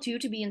it cool too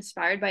to be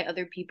inspired by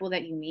other people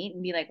that you meet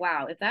and be like,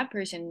 wow, if that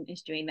person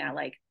is doing that,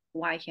 like,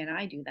 why can't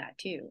I do that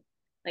too?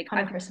 Like, I,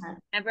 100%.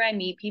 whenever I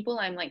meet people,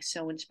 I'm like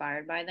so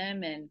inspired by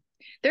them. And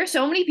There's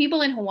so many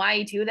people in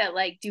Hawaii too that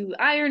like do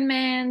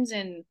Ironmans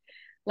and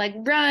like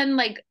run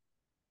like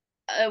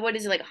what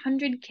is it, like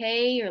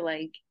 100K or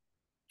like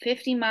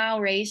 50-mile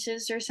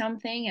races or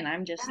something, and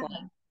I'm just like,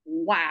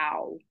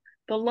 wow,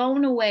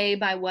 blown away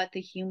by what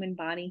the human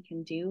body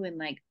can do and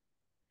like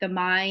the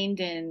mind.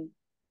 And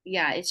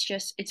yeah, it's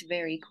just it's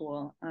very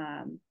cool.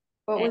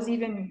 What And was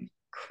even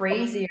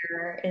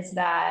crazier is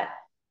that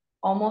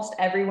almost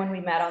everyone we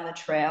met on the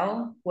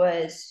trail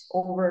was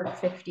over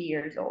 50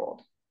 years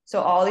old.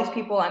 So all these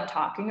people I'm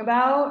talking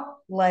about,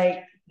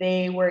 like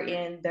they were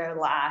in their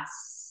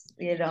last,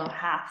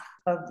 half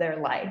of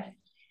their life.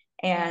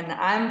 And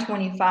I'm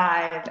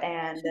 25,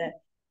 and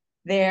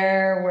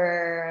there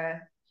were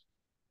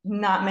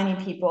not many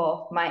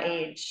people my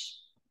age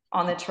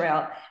on the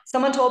trail.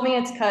 Someone told me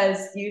it's because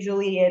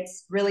usually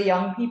it's really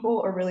young people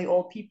or really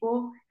old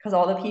people, because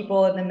all the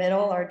people in the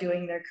middle are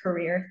doing their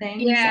career thing.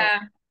 So yeah,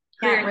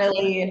 can't career.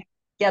 really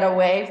get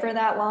away for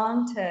that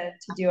long to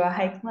do a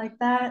hike like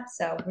that.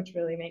 So which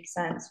really makes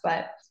sense.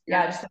 But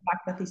Yeah. yeah, just the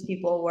fact that these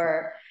people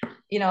were,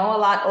 a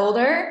lot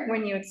older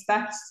when you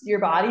expect your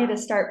body to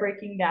start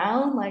breaking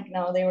down. Like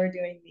no, they were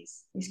doing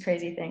these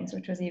crazy things,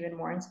 which was even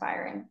more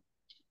inspiring.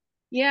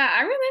 Yeah,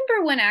 I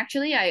remember when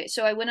actually I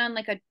went on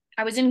like a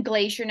I was in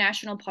Glacier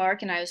National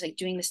Park and I was like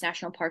doing this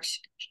national parks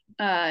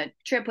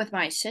trip with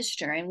my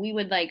sister, and we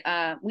would like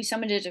we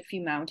summited a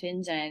few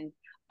mountains, and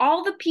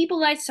all the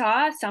people I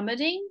saw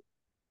summiting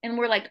and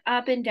were like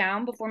up and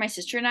down before my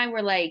sister and I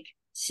were like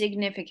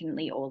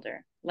significantly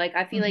older. Like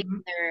I feel like Mm-hmm.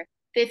 in their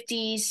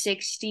 50s,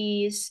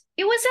 60s.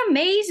 It was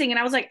amazing. And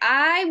I was like,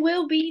 I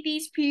will be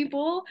these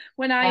people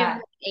when I am Yeah.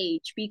 that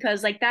age,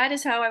 because like that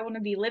is how I want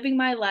to be living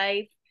my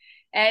life.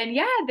 And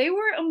yeah, they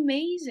were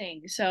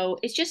amazing. So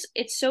it's just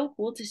it's so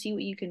cool to see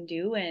what you can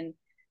do. And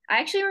I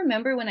actually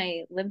remember when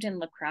I lived in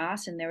La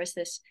Crosse and there was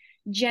this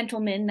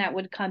gentleman that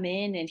would come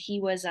in, and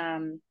he was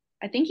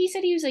I think he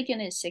said he was like in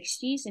his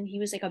 60s, and he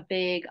was like a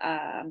big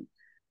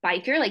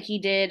biker. Like he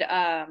did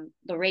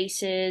the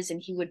races,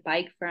 and he would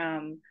bike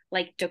from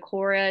like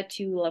Decorah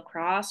to La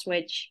Crosse,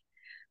 which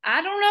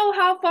I don't know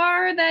how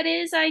far that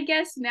is, I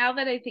guess, now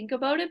that I think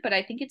about it, but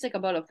I think it's like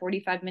about a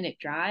 45-minute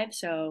drive.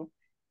 So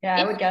Yeah,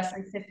 I it's would guess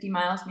like 50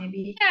 miles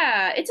maybe.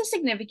 yeah, it's a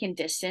significant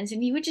distance,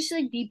 and he would just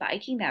like be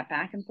biking that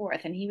back and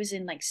forth. And he was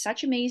in like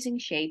such amazing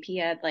shape. He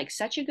had like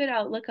such a good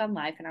outlook on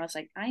life, and I was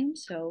like, I'm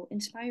so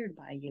inspired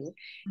by you,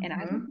 and I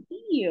want Mm-hmm. to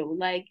be you.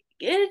 Like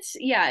it's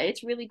yeah,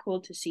 it's really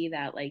cool to see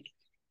that like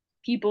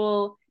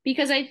people,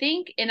 because I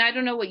think, and I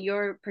don't know what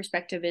your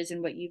perspective is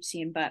and what you've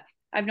seen, but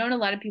I've known a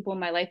lot of people in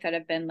my life that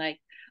have been like,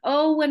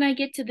 oh, when I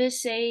get to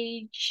this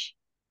age,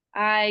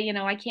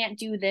 I can't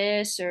do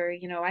this, or,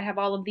 I have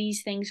all of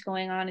these things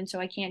going on, and so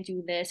I can't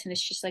do this. And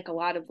it's just like a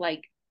lot of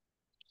like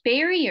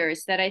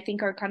barriers that I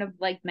think are kind of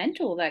like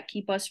mental that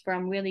keep us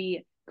from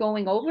really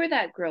going over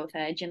that growth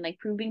edge and like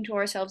proving to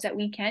ourselves that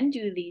we can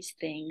do these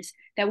things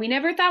that we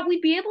never thought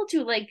we'd be able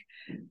to. Like,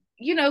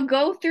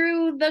 go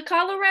through the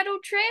Colorado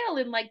Trail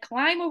and like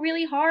climb a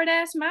really hard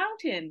ass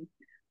mountain.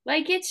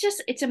 Like it's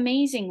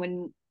amazing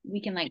when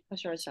we can like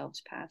push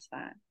ourselves past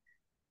that.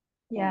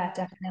 So, Yeah,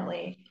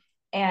 definitely.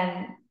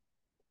 And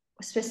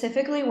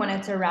specifically when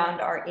it's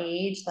around our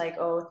age, like,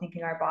 oh,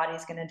 thinking our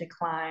body's going to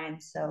decline.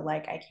 So,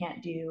 like, I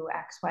can't do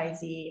X, Y,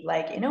 Z.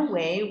 Like, in a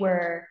way,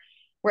 we're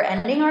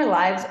ending our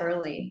lives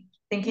early,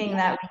 thinking yeah,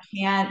 that we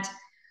can't,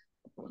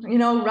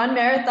 run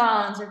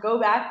marathons or go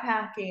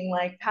backpacking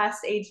like past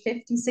age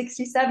 50,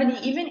 60, 70,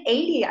 even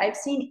 80. I've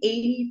seen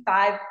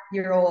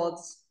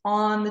 85-year-olds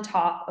on the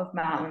top of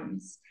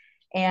mountains.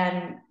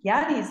 And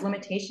yeah, these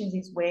limitations,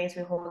 these ways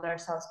we hold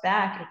ourselves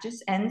back, it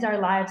just ends our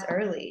lives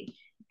early.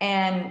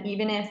 And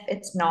even if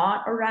it's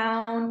not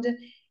around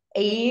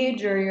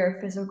age or your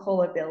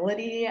physical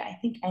ability, I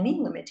think any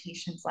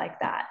limitations like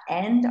that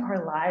end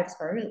our lives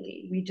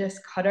early. We just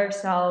cut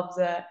ourselves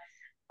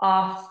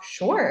off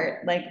short,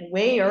 like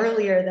way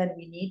earlier than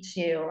we need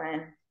to.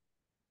 And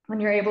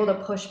when you're able to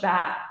push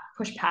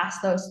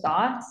past those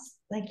thoughts,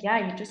 like,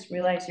 yeah, you just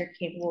realize you're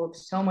capable of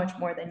so much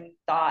more than you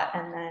thought.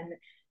 And then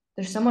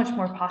there's so much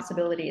more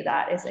possibility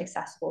that is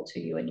accessible to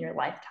you in your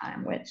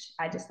lifetime, which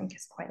I just think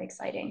is quite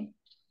exciting.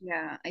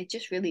 yeah, it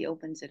just really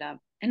opens it up.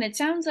 And it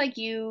sounds like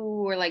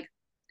you were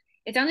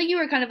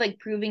kind of like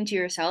proving to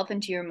yourself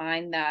and to your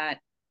mind that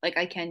like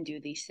I can do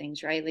these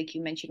things, right? Like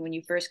you mentioned when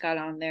you first got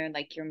on there,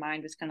 like your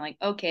mind was kind of like,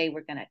 okay,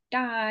 we're gonna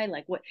die.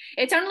 Like what?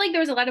 It sounded like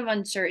there was a lot of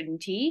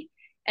uncertainty.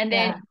 And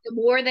then Yeah. the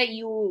more that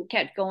you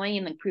kept going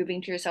and like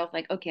proving to yourself,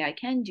 like, okay, I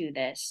can do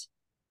this,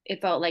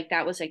 it felt like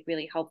that was like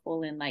really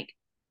helpful in like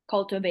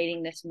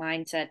cultivating this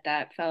mindset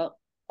that felt,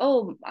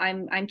 oh,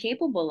 I'm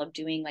capable of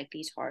doing like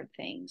these hard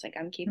things. Like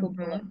I'm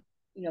capable of,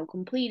 Mm-hmm.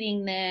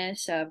 completing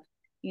this, of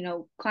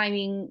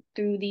climbing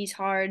through these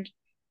hard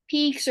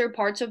peaks or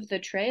parts of the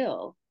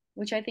trail,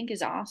 which I think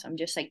is awesome.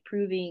 Just like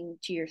proving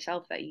to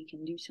yourself that you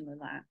can do some of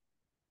that.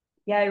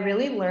 Yeah, I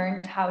really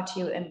learned how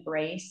to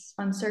embrace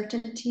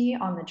uncertainty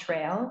on the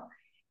trail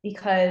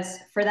because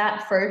for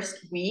that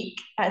first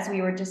week, as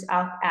we were just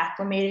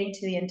acclimating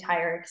to the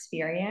entire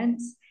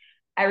experience,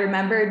 I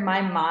remembered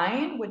my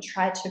mind would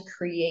try to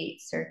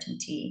create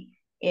certainty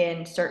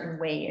in certain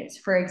ways.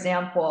 For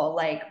example,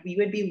 like we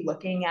would be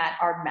looking at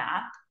our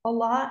map a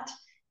lot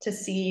to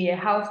see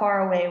how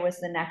far away was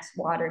the next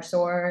water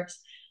source,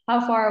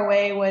 how far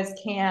away was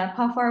camp,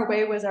 how far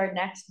away was our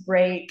next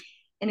break.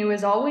 And it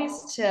was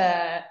always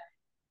to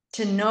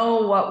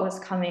know what was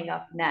coming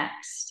up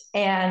next.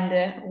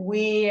 And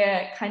we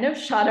kind of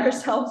shot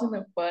ourselves in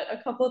the foot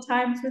a couple of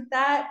times with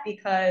that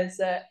because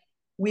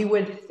we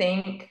would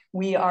think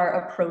we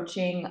are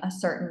approaching a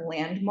certain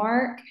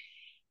landmark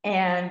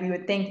and we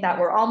would think that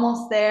we're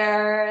almost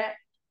there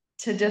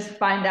to just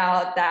find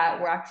out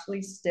that we're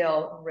actually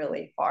still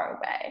really far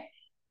away.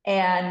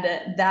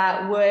 And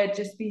that would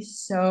just be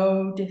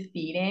so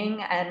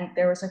defeating. And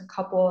there was a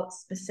couple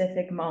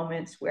specific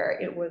moments where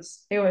it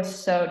was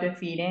so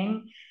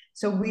defeating.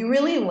 So we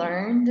really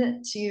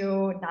learned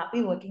to not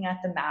be looking at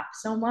the map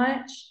so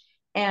much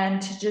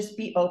and to just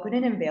be open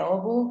and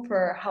available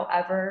for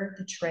however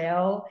the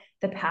trail,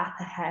 the path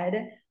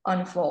ahead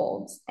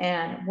unfolds.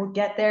 And we'll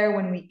get there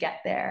when we get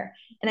there.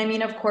 And I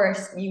mean, of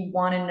course, you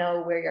want to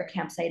know where your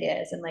campsite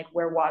is and like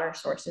where water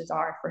sources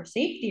are for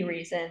safety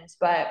reasons,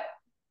 but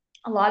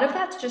a lot of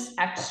that's just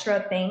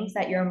extra things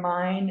that your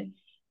mind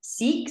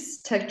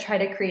seeks to try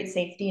to create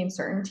safety and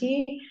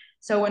certainty.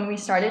 So when we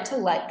started to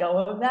let go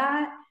of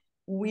that,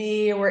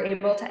 we were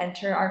able to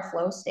enter our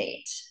flow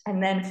state.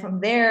 And then from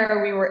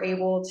there, we were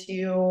able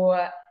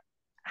to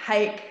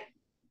hike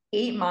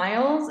 8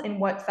 miles in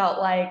what felt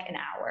like an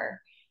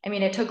hour. I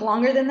mean, it took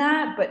longer than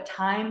that, but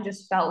time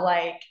just felt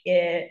like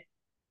it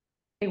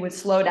would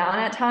slow down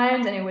at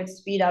times and it would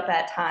speed up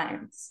at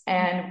times.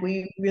 And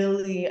we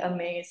really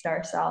amazed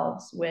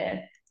ourselves with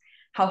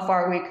how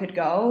far we could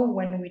go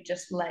when we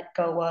just let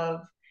go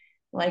of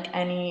like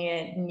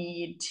any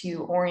need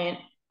to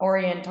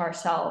orient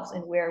ourselves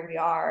and where we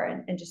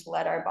are and just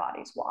let our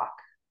bodies walk.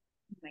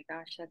 Oh my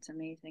gosh, that's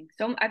amazing.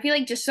 So I feel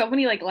like just so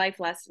many like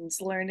life lessons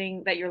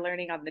learning that you're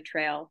learning on the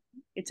trail.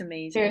 It's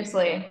amazing.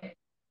 Seriously.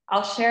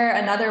 I'll share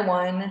another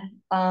one.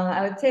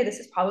 I would say this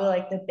is probably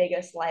like the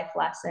biggest life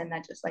lesson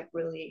that just like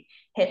really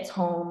hits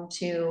home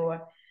to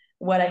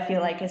what I feel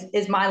like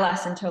is my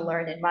lesson to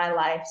learn in my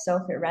life. So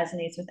if it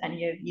resonates with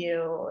any of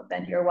you,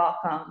 then you're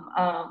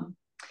welcome.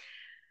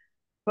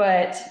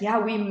 But yeah,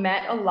 we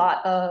met a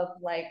lot of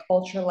like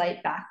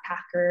ultralight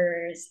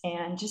backpackers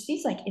and just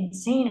these like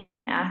insane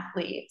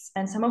athletes.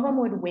 And some of them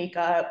would wake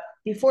up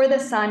before the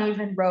sun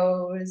even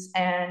rose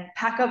and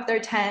pack up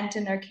their tent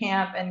and their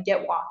camp and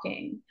get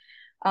walking.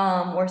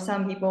 Or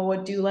some people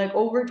would do like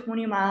over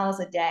 20 miles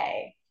a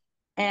day.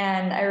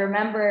 And I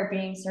remember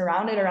being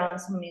surrounded around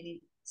so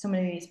many of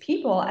these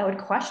people, I would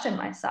question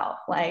myself,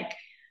 like,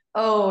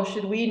 oh,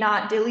 should we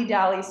not dilly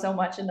dally so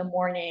much in the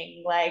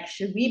morning? Like,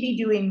 should we be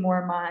doing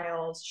more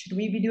miles? Should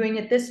we be doing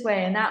it this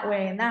way and that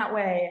way and that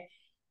way?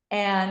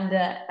 And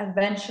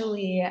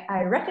eventually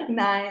I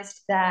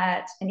recognized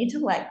that I need to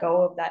let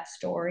go of that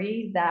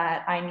story,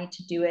 that I need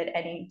to do it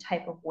any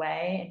type of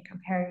way and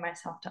comparing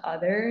myself to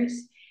others,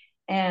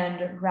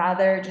 and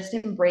rather just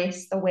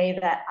embrace the way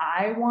that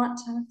I want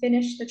to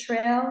finish the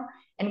trail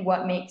and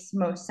what makes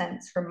most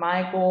sense for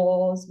my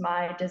goals,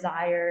 my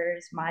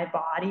desires, my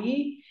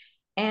body,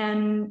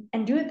 and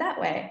do it that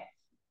way.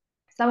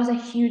 So that was a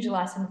huge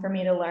lesson for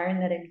me to learn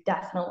that I'm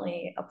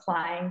definitely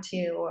applying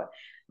to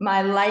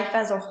my life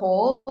as a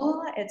whole.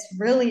 It's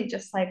really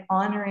just like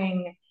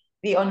honoring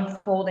the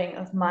unfolding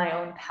of my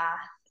own path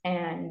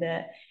and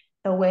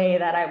the way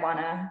that I want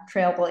to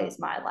trailblaze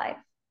my life.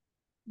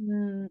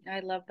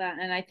 I love that.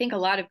 And I think a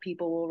lot of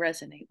people will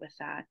resonate with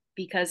that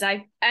because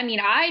I mean,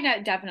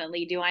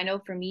 definitely do. I know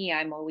for me,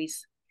 I'm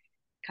always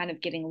kind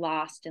of getting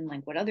lost in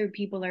like what other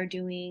people are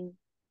doing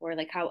or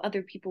like how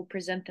other people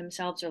present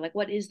themselves or like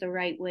what is the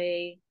right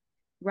way,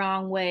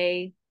 wrong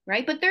way,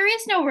 right? But there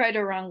is no right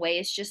or wrong way.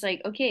 It's just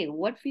like, okay,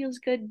 what feels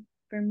good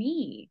for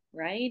me,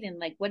 right? And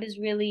like what is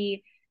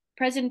really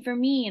present for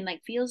me and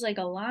like feels like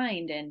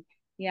aligned. And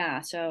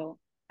yeah, so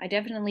I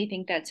definitely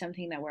think that's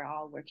something that we're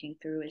all working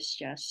through is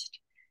just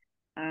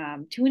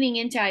tuning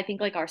into I think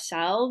like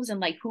ourselves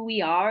and like who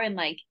we are and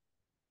like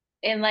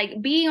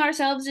being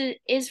ourselves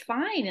is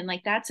fine and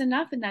like that's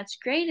enough and that's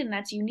great and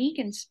that's unique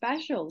and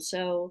special.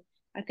 So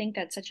I think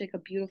that's such like a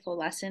beautiful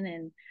lesson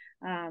and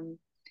um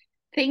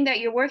thing that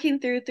you're working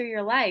through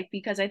your life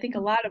because I think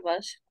a lot of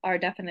us are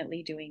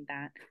definitely doing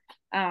that.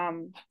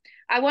 um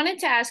I wanted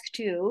to ask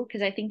too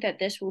because I think that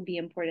this will be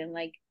important,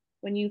 like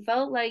when you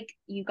felt like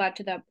you got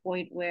to that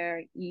point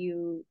where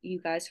you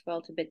guys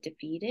felt a bit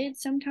defeated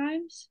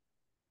sometimes,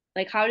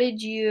 like how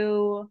did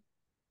you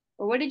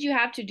or what did you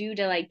have to do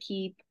to like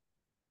keep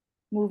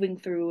moving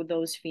through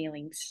those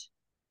feelings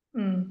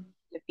Mm.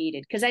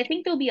 defeated? Because I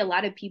think there'll be a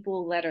lot of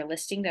people that are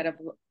listening that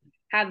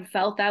have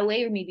felt that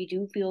way or maybe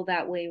do feel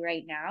that way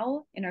right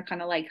now and are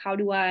kind of like, how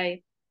do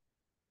I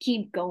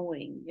keep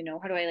going? You know,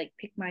 how do I like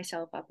pick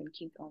myself up and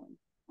keep going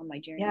on my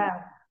journey?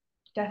 Yeah,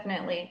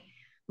 definitely.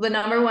 The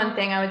number one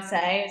thing I would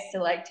say is to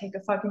like take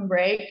a fucking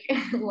break.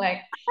 Like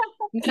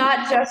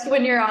not just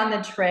when you're on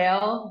the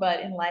trail,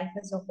 but in life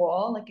as a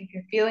whole. Like if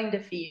you're feeling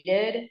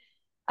defeated,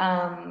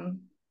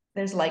 um,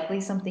 there's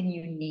likely something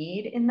you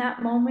need in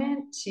that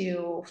moment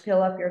to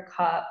fill up your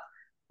cup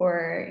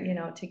or,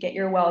 to get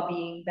your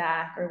well-being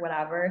back or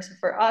whatever. So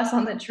for us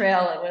on the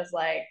trail, it was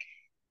like,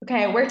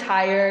 okay, we're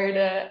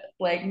tired.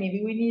 Like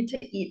maybe we need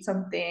to eat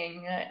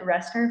something,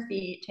 rest our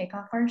feet, take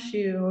off our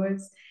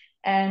shoes,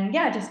 and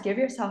yeah, just give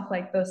yourself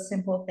like those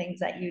simple things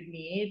that you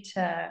need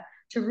to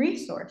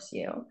resource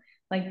you.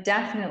 Like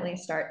definitely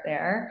start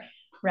there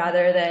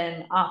rather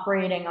than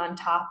operating on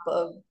top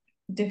of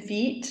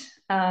defeat,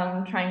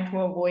 trying to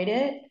avoid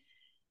it.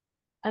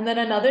 And then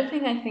another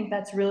thing I think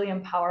that's really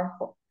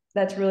powerful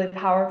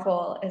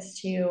is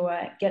to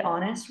get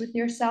honest with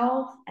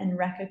yourself and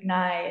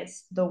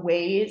recognize the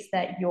ways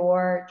that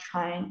you're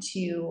trying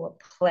to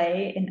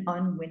play an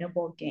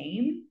unwinnable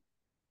game.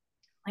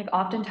 Like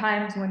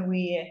oftentimes when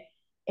we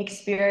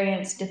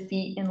experience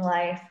defeat in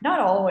life, not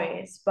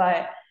always,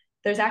 but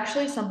there's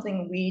actually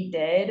something we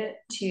did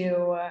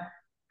to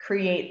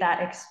create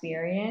that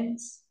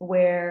experience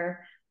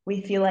where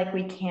we feel like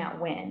we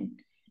can't win.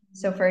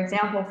 So, for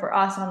example, for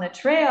us on the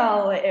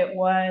trail, it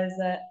was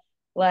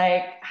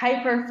like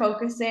hyper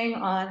focusing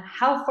on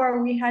how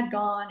far we had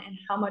gone and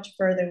how much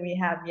further we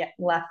have yet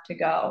left to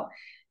go.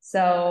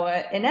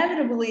 So,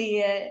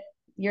 inevitably,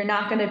 you're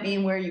not going to be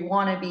where you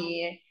want to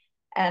be,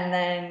 and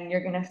then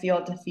you're going to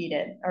feel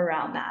defeated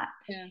around that.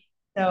 Yeah.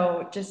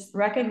 So just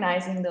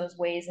recognizing those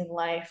ways in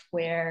life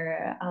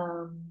where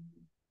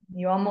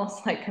you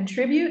almost like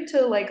contribute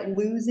to like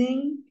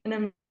losing in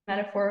a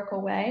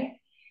metaphorical way.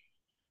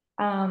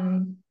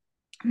 And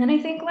then I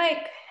think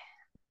like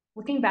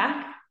looking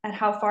back at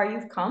how far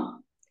you've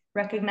come,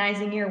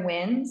 recognizing your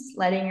wins,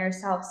 letting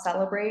yourself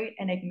celebrate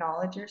and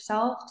acknowledge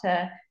yourself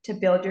to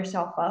build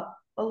yourself up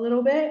a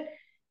little bit.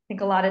 I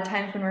think a lot of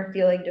times when we're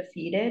feeling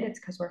defeated, it's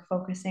because we're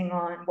focusing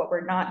on what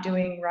we're not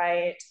doing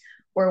right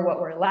or what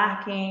we're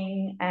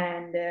lacking.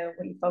 And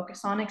when you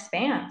focus on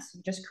expands,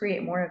 you just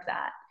create more of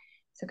that.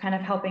 So kind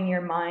of helping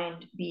your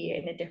mind be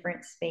in a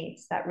different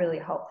space that really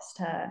helps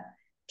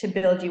to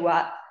build you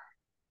up.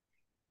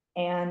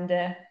 And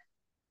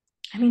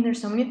I mean,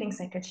 there's so many things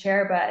I could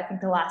share, but I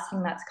think the last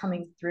thing that's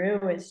coming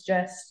through is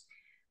just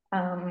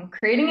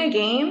creating a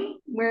game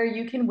where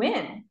you can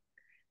win.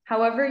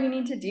 However, you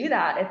need to do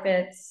that. If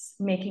it's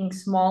making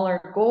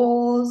smaller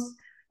goals,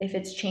 if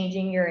it's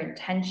changing your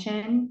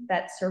intention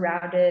that's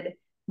surrounded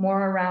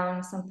more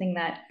around something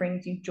that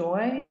brings you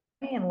joy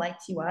and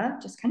lights you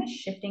up, just kind of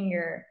shifting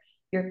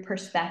your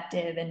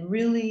perspective and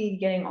really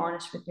getting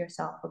honest with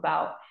yourself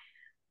about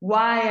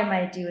why am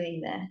I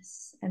doing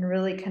this? And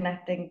really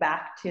connecting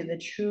back to the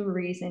true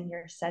reason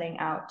you're setting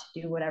out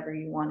to do whatever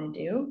you want to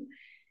do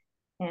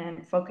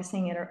and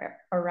focusing it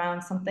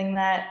around something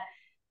that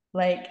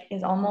like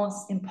is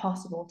almost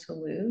impossible to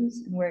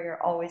lose and where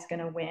you're always going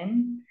to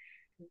win.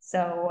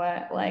 So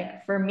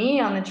like for me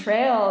on the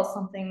trail,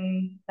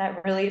 something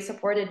that really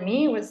supported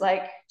me was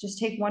like just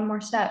take one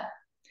more step,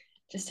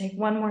 just take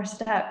one more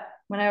step.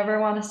 Whenever I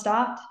want to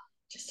stop,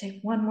 just take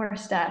one more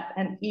step.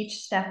 And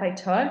each step I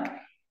took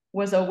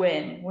was a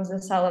win, was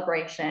a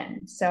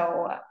celebration.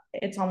 So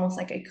it's almost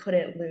like I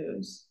couldn't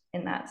lose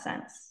in that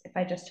sense if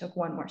I just took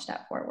one more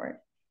step forward.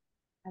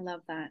 I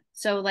love that.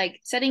 So like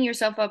setting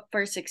yourself up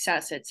for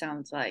success, it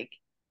sounds like.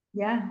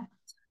 Yeah.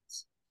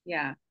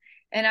 Yeah.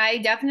 And I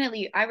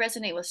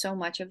resonate with so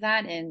much of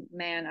that. And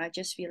man, I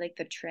just feel like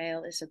the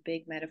trail is a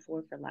big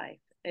metaphor for life.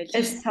 It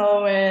It just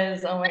so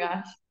is. Oh my like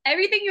gosh.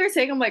 everything you were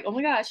saying, I'm like, oh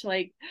my gosh,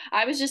 like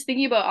I was just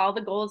thinking about all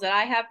the goals that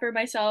I have for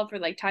myself or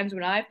like times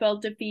when I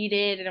felt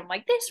defeated. And I'm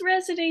like, this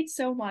resonates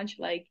so much.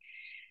 Like,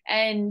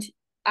 and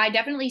I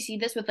definitely see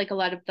this with like a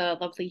lot of the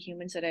lovely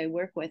humans that I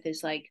work with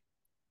is like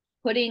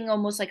putting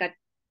almost like a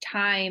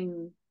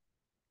time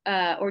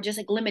or just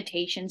like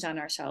limitations on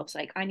ourselves.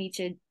 Like I need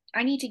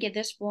to get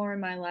this far in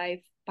my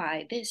life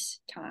by this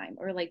time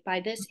or like by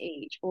this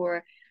age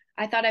or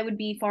I thought I would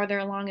be farther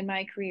along in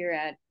my career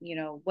at,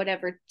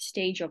 whatever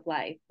stage of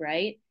life,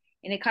 right?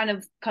 And it kind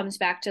of comes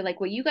back to like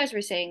what you guys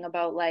were saying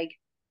about like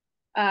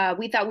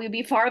we thought we'd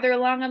be farther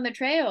along on the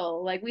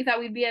trail. Like we thought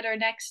we'd be at our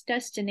next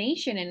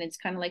destination. And it's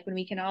kind of like when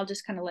we can all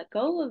just kind of let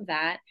go of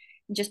that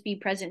and just be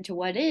present to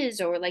what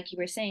is, or like you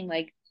were saying,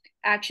 like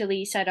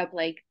actually set up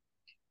like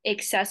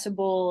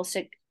accessible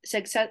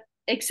success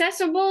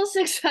accessible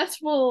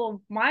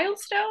successful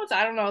milestones.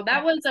 I don't know,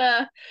 that was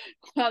a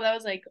wow, that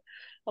was like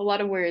a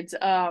lot of words.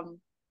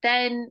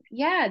 Then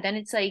yeah, then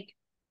it's like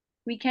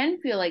we can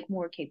feel like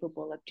more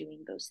capable of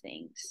doing those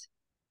things,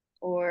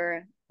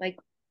 or like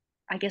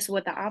I guess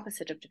what the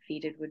opposite of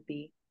defeated would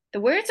be. The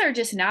words are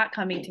just not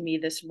coming to me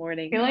this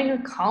morning. Feeling There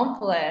we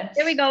accomplished.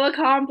 go,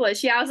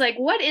 accomplish. Yeah, I was like,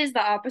 what is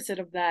the opposite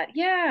of that?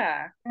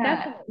 Yeah,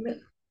 Yeah.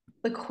 definitely.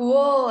 The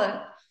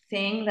cool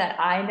thing that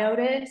I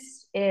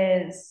noticed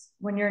is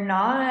when you're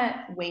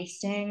not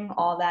wasting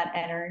all that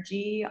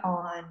energy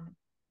on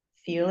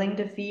feeling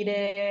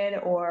defeated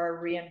or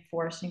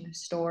reinforcing a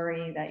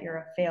story that you're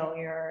a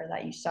failure,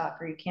 that you suck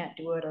or you can't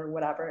do it or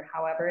whatever,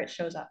 however it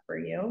shows up for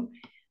you.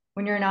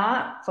 When you're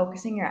not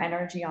focusing your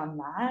energy on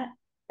that,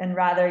 and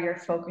rather you're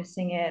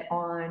focusing it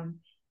on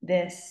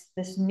this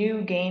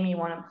new game you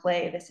want to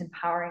play, this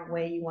empowering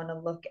way you want to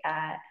look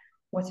at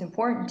what's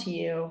important to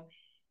you,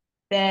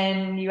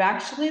 then you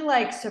actually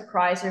like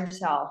surprise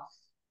yourself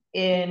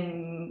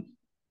in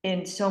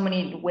so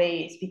many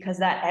ways, because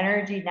that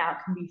energy now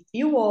can be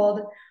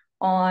fueled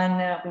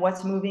on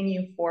what's moving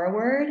you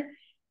forward.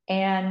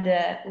 And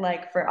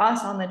like for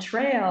us on the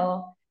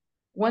trail,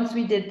 once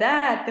we did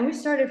that, then we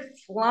started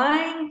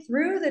flying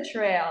through the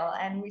trail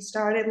and we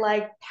started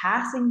like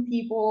passing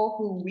people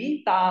who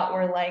we thought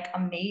were like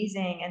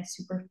amazing and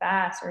super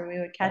fast, or we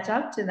would catch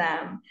up to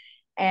them.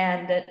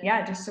 And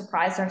yeah, just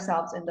surprise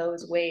ourselves in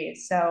those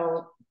ways.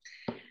 So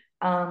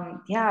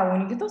yeah,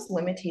 when you get those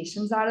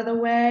limitations out of the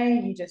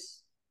way, you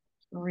just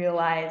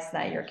realize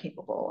that you're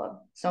capable of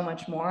so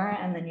much more.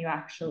 And then you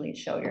actually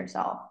show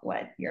yourself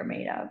what you're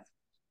made of.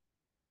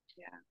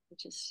 Yeah,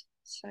 which is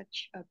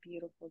such a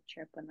beautiful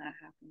trip when that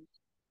happens.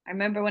 I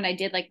remember when I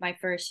did like my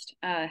first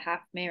half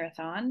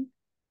marathon,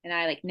 and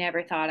I like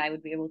never thought I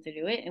would be able to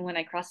do it. And when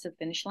I crossed the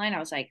finish line, I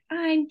was like,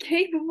 I'm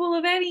capable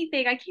of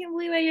anything. I can't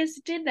believe I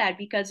just did that,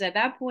 because at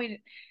that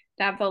point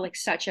that felt like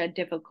such a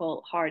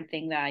difficult, hard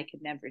thing that I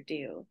could never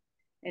do.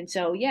 And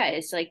so yeah,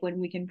 it's like when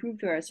we can prove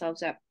to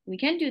ourselves that we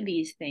can do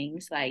these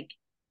things, like,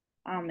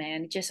 oh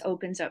man, it just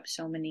opens up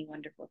so many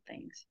wonderful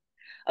things.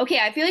 Okay,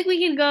 I feel like we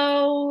can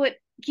go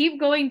keep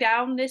going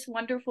down this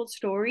wonderful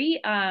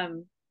story.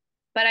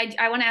 But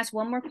I want to ask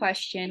one more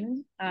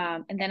question.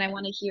 And then I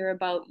want to hear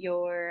about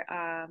your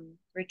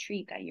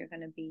retreat that you're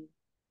going to be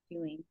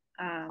doing.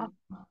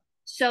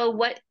 So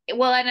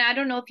well, and I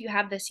don't know if you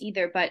have this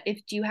either, but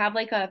if do you have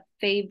like a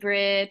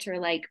favorite or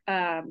like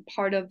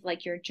part of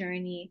like your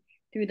journey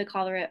through the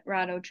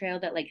Colorado Trail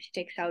that like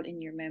sticks out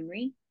in your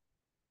memory?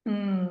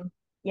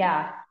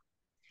 Yeah,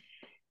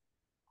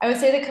 I would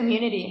say the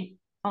community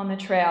on the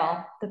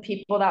trail, the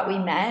people that we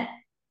met.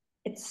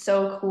 It's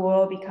so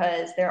cool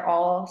because they're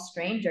all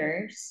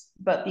strangers,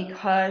 but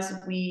because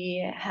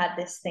we had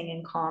this thing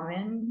in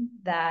common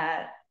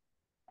that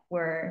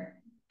we're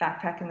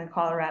backpacking the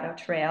Colorado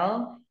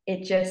Trail,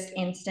 it just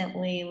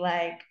instantly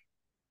like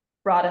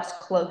brought us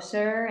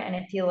closer. And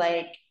I feel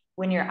like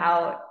when you're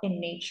out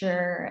in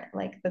nature,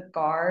 like the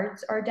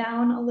guards are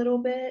down a little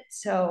bit.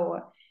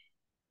 So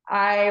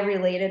I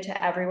related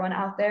to everyone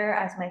out there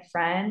as my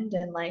friend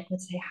and like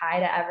would say hi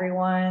to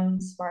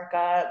everyone, spark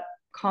up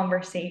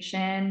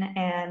conversation.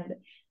 And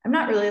I'm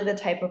not really the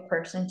type of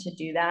person to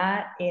do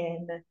that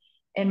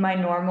in my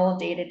normal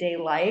day-to-day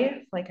life.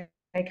 Like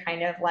I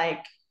kind of like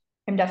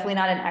I'm definitely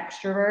not an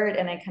extrovert,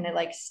 and I kind of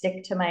like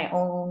stick to my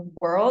own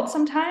world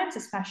sometimes,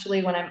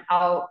 especially when I'm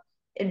out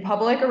in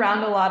public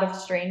around a lot of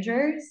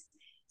strangers.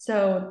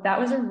 So that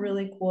was a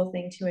really cool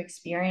thing to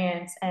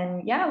experience.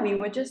 And yeah, we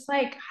would just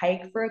like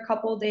hike for a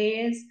couple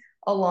days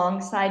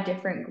alongside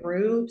different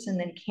groups and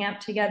then camp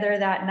together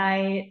that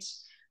night.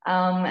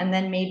 And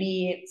then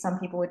maybe some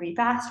people would be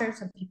faster,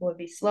 some people would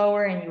be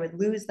slower, and you would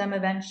lose them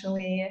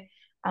eventually.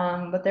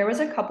 But there was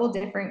a couple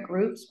different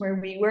groups where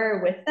we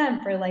were with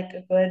them for like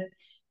a good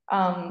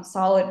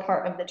solid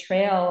part of the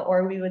trail,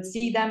 or we would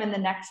see them in the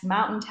next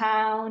mountain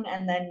town,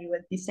 and then you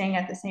would be staying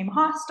at the same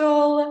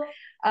hostel.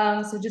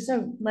 So just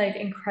like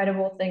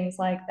incredible things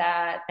like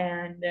that.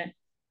 And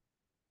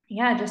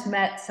yeah, just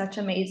met such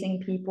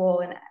amazing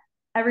people, and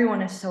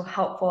everyone is so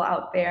helpful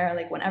out there.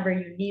 Like whenever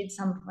you need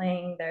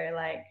something, they're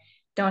like,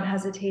 don't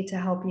hesitate to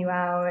help you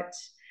out.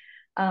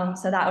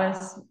 So that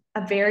was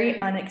a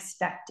very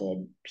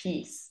unexpected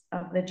piece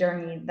of the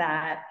journey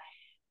that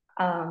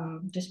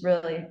just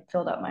really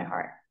filled up my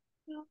heart.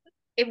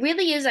 It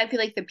really is. I feel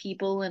like the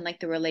people and like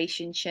the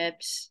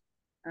relationships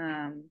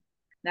um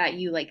that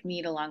you like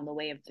meet along the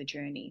way of the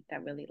journey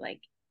that really like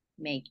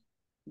make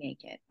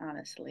make it,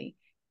 honestly.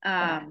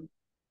 Yeah.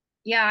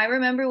 Yeah, I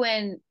remember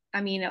when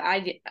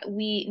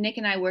we Nick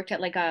and I worked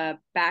at like a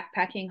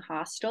backpacking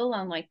hostel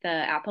on like the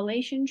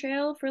Appalachian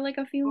Trail for like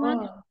a few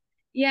months. Oh,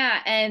 Yeah,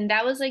 and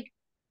that was like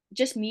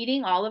just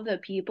meeting all of the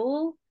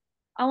people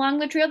along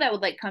the trail that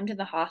would like come to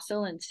the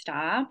hostel and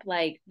stop.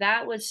 Like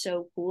that was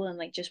so cool. And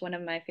like just one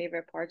of my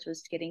favorite parts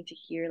was getting to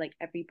hear like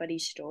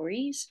everybody's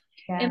stories.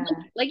 And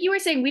yeah. like you were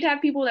saying, we'd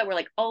have people that were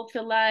like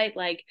ultralight,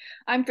 like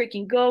I'm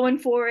freaking going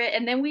for it.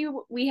 And then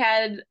we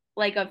had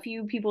like a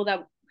few people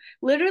that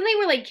literally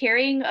were like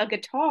carrying a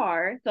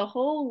guitar the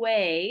whole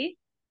way,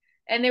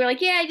 and they were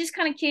like, yeah, I just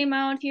kind of came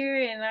out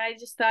here and I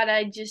just thought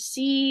I'd just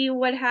see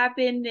what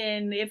happened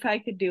and if I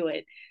could do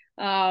it.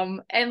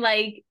 And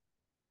like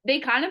they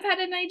kind of had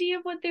an idea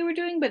of what they were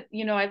doing, but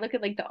I look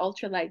at like the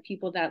ultralight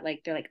people that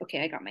like they're like,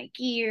 okay, I got my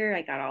gear,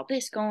 I got all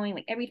this going,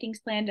 like everything's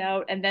planned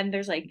out. And then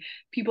there's like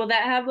people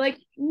that have like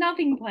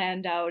nothing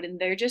planned out and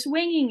they're just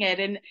winging it.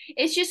 And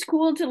it's just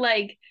cool to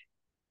like,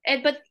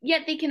 but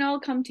yet they can all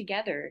come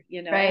together,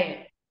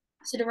 Right.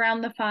 sit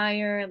around the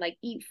fire, like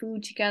eat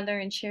food together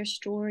and share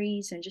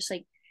stories and just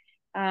like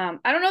I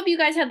don't know if you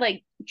guys had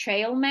like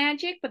trail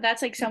magic, but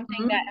that's like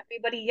something that Mhm.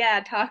 everybody,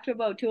 yeah, talked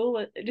about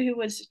too, who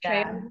was trail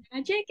Yeah.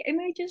 magic. And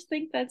I just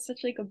think that's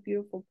such like a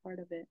beautiful part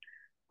of it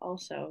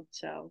also.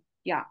 So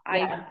yeah, I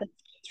Yeah. The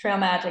trail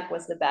magic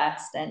was the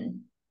best,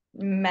 and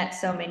met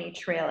so many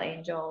trail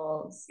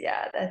angels.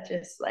 Yeah, that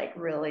just like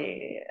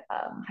really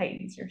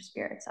heightens your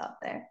spirits out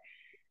there.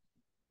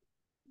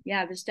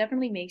 Yeah, this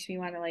definitely makes me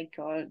want to like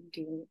go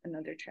do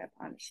another trip,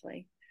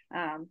 honestly.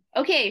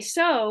 Okay,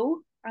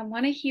 so I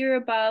want to hear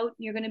about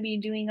you're going to be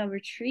doing a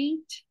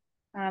retreat.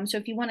 So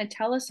if you want to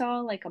tell us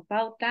all like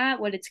about that,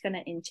 what it's going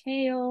to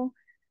entail,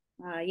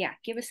 yeah,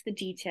 give us the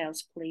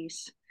details,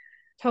 please.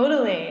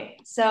 Totally.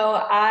 So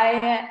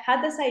I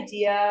had this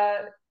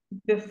idea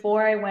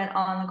before I went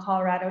on the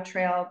Colorado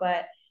Trail,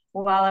 but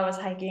while I was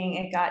hiking,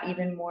 it got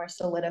even more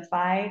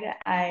solidified.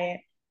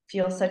 I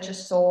feel such a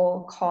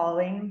soul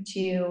calling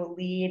to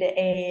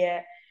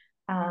lead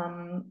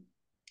um,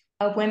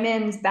 a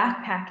women's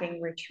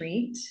backpacking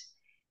retreat.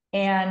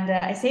 And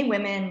I say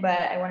women, but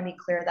I want to be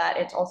clear that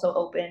it's also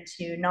open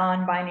to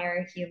non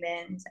binary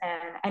humans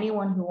and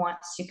anyone who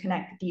wants to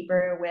connect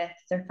deeper with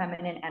their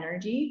feminine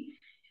energy.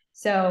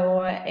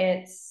 So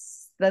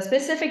it's the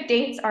specific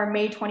dates are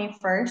May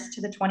 21st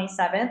to the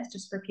 27th,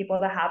 just for people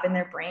to have in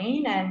their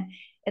brain. And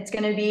it's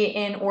going to be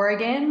in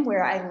Oregon,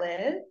 where I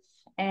live.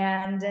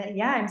 And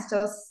yeah, I'm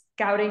still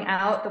scouting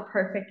out the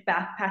perfect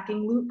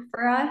backpacking loop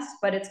for us,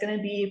 but it's going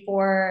to be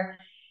for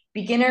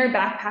beginner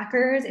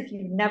backpackers. If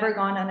you've never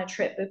gone on a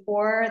trip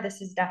before,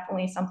 this is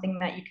definitely something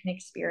that you can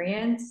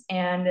experience.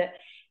 And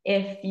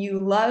if you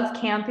love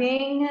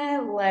camping,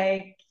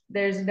 like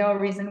there's no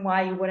reason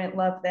why you wouldn't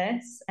love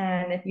this.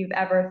 And if you've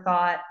ever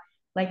thought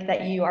like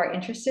that you are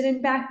interested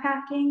in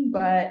backpacking,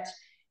 but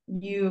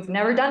you've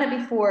never done it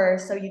before,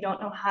 so you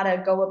don't know how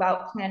to go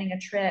about planning a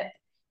trip,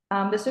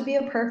 this would be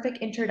a perfect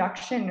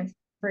introduction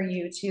for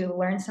you to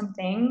learn some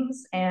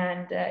things.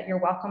 And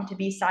you're welcome to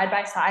be side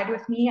by side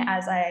with me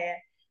as I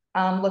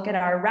look at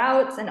our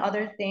routes and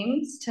other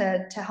things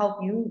to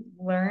help you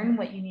learn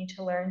what you need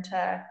to learn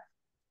to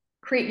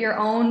create your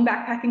own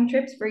backpacking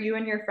trips for you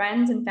and your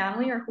friends and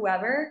family or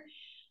whoever.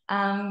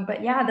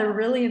 But yeah,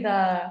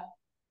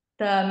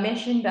 the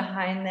mission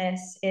behind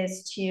this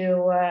is to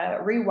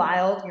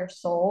rewild your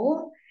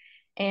soul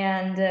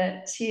and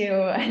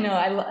to I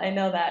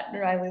know that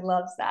Riley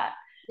loves that.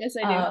 Yes,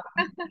 I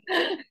do.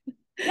 Um,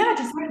 yeah,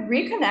 just like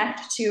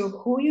reconnect to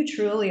who you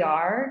truly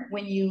are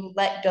when you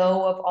let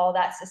go of all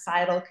that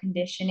societal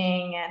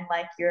conditioning and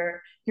like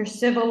your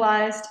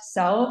civilized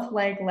self,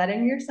 like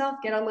letting yourself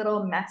get a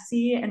little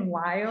messy and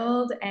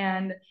wild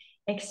and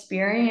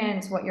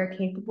experience what you're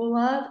capable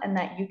of, and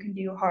that you can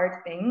do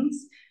hard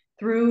things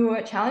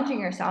through challenging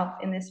yourself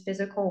in this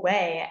physical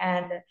way.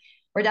 And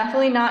we're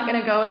definitely not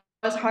going to go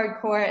as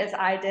hardcore as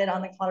I did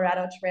on the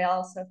Colorado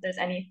Trail. So if there's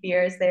any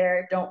fears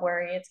there, don't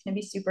worry. It's going to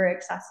be super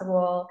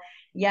accessible,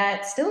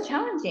 yet still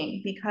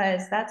challenging,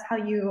 because that's how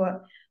you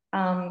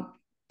um,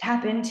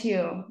 tap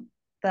into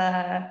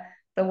the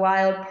the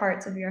wild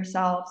parts of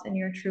yourselves and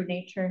your true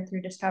nature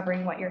through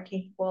discovering what you're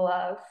capable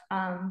of.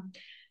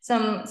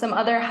 Some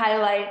other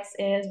highlights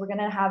is we're going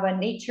to have a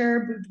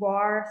nature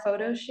boudoir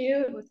photo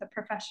shoot with a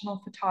professional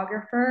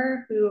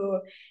photographer who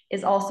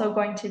is also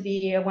going to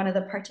be one of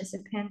the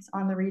participants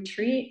on the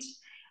retreat.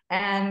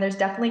 And there's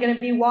definitely going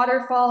to be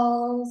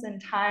waterfalls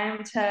and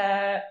time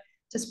to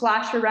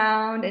splash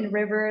around in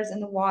rivers in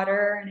the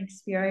water and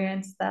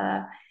experience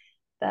the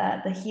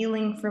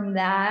healing from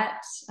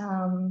that.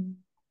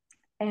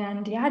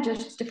 And yeah,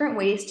 just different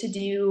ways to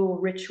do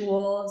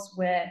rituals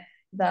with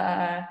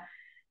the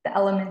the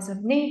elements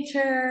of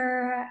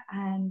nature,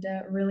 and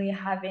really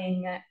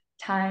having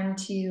time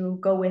to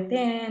go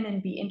within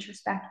and be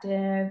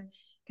introspective.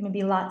 Going to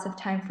be lots of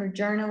time for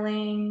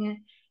journaling.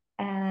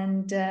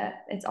 And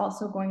it's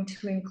also going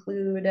to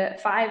include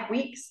 5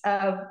 weeks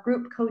of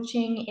group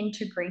coaching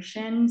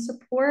integration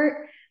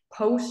support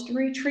post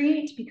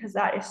retreat, because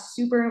that is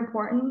super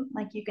important.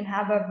 Like you can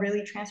have a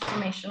really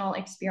transformational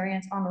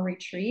experience on a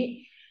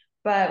retreat,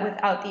 but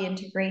without the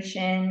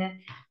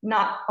integration,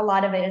 not a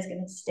lot of it is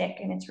going to stick,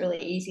 and it's really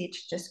easy to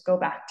just go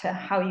back to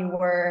how you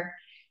were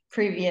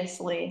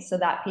previously. So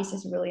that piece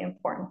is really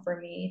important for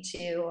me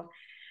to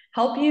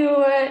help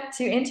you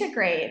to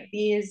integrate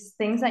these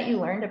things that you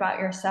learned about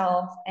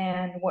yourself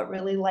and what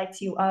really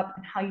lights you up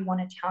and how you want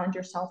to challenge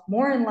yourself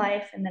more in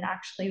life, and then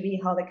actually be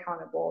held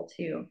accountable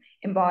to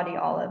embody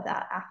all of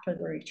that after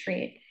the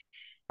retreat.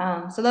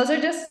 So those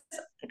are just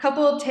a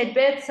couple of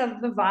tidbits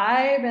of the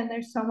vibe, and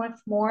there's so much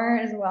more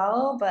as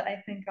well, but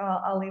I think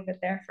I'll leave it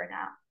there for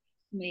now.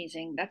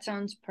 Amazing. That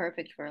sounds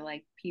perfect for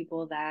like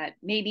people that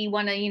maybe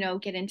want to,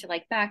 get into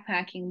like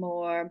backpacking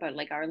more, but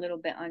like are a little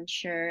bit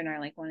unsure and are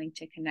like wanting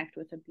to connect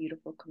with a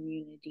beautiful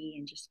community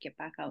and just get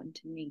back out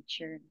into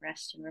nature and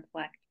rest and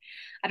reflect.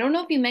 I don't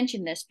know if you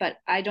mentioned this, but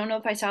I don't know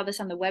if I saw this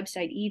on the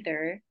website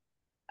either.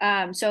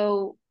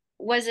 So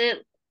was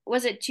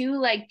it too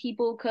like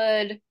people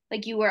could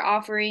like you were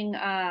offering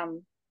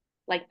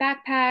like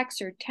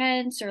backpacks or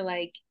tents or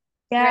like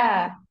thread?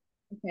 Yeah.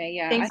 Okay,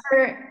 yeah.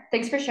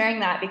 Thanks for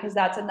sharing that, because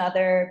that's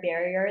another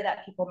barrier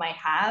that people might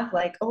have,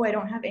 like, oh, I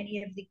don't have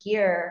any of the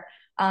gear.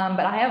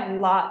 But I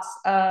have lots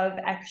of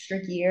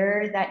extra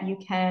gear that you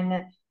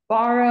can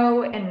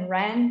borrow and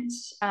rent.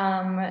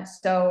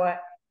 So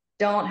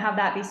don't have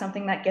that be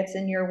something that gets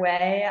in your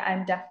way.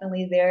 I'm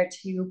definitely there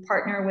to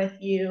partner with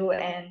you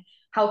and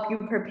help you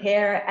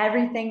prepare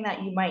everything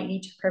that you might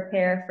need to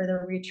prepare for the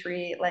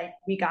retreat. Like,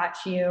 we got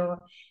you.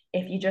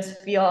 If you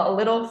just feel a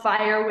little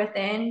fire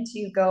within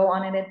to go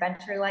on an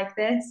adventure like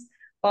this,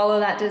 follow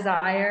that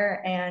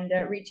desire and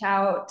reach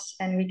out,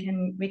 and we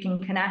can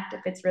connect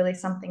if it's really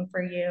something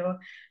for you,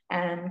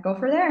 and go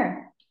for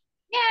there.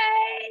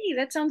 Yay!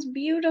 That sounds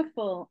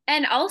beautiful.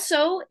 And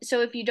also,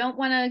 so if you don't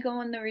want to go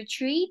on the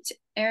retreat,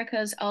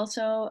 Erica is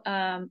also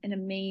an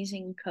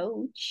amazing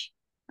coach.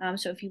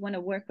 So if you want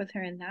to work with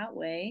her in that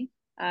way,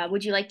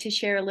 would you like to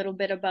share a little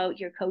bit about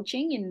your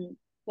coaching and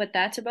what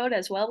that's about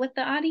as well with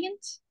the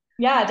audience?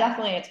 Yeah,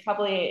 definitely. It's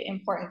probably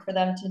important for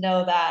them to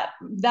know that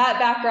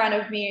background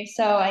of me.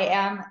 So I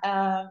am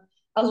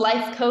a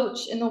life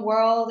coach in the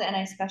world, and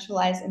I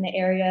specialize in the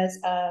areas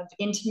of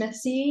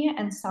intimacy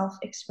and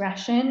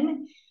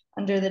self-expression,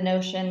 under the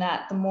notion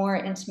that the more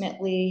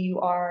intimately you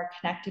are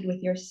connected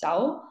with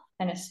yourself,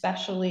 and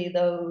especially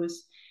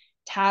those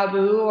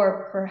taboo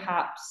or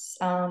perhaps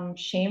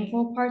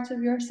shameful parts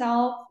of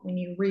yourself, when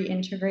you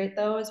reintegrate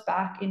those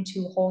back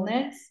into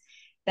wholeness,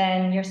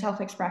 then your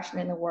self expression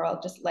in the world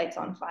just lights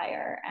on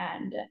fire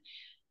and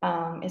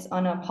is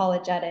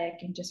unapologetic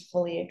and just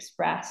fully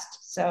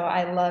expressed. So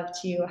I love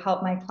to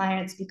help my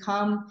clients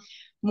become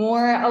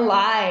more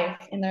alive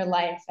in their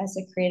life as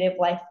a creative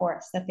life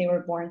force that they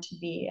were born to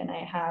be. And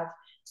I have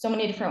so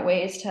many different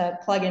ways to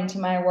plug into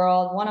my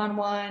world: one on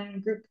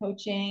one, group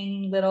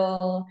coaching,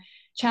 little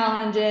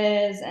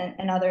challenges,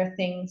 and other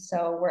things.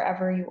 So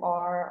wherever you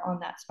are on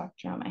that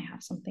spectrum, I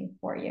have something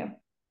for you.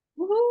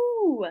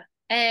 Woohoo!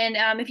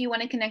 And if you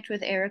want to connect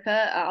with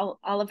Erica,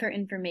 all of her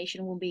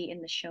information will be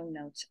in the show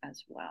notes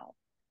as well.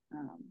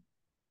 Um,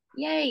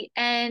 Yay.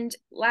 And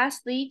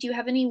lastly, do you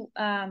have any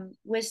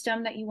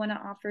wisdom that you want to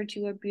offer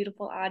to a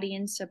beautiful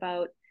audience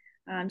about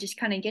just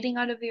kind of getting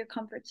out of your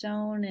comfort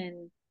zone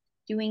and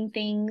doing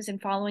things and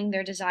following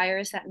their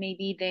desires that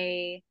maybe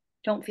they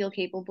don't feel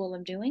capable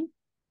of doing?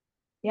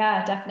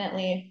 Yeah,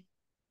 definitely.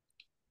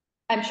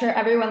 I'm sure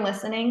everyone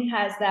listening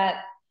has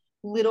that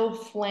little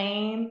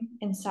flame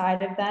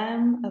inside of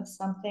them of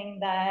something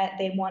that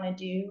they want to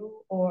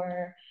do,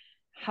 or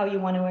how you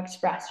want to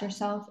express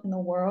yourself in the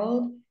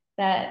world.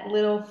 That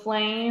little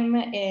flame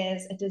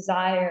is a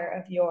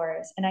desire of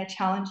yours. And I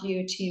challenge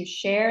you to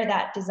share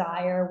that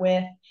desire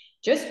with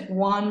just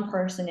one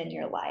person in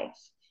your life.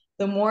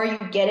 The more you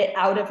get it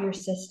out of your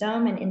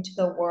system and into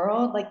the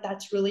world, like,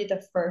 that's really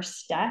the first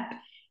step,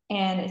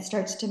 and it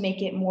starts to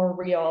make it more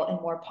real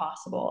and more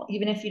possible.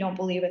 Even if you don't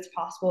believe it's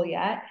possible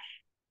yet,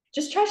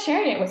 just try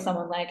sharing it with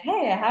someone. Like,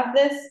 hey, I have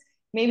this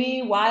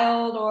maybe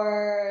wild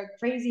or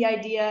crazy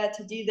idea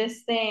to do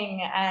this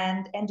thing,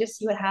 and just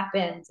see what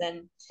happens.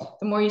 And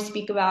the more you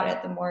speak about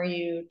it, the more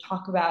you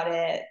talk about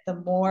it, the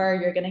more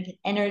you're going to get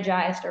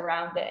energized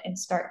around it and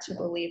start to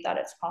believe that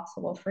it's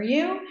possible for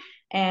you,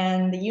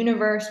 and the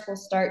universe will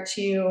start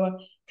to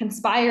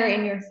conspire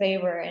in your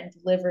favor and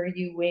deliver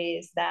you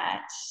ways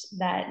that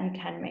you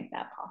can make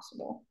that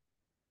possible.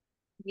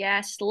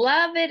 Yes,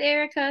 love it,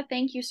 Erica.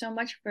 Thank you so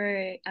much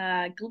for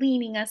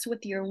gleaning us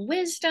with your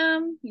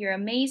wisdom. You're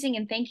amazing,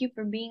 and thank you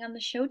for being on the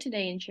show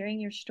today and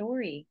sharing your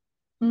story.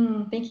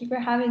 Thank you for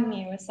having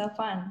me. It was so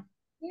fun.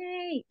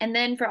 Yay. And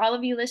then for all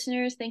of you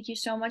listeners, thank you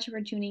so much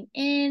for tuning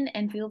in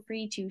and feel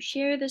free to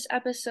share this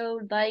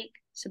episode, like,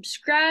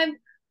 subscribe,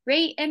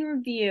 rate, and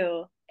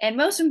review. And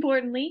most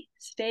importantly,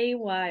 stay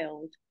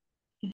wild.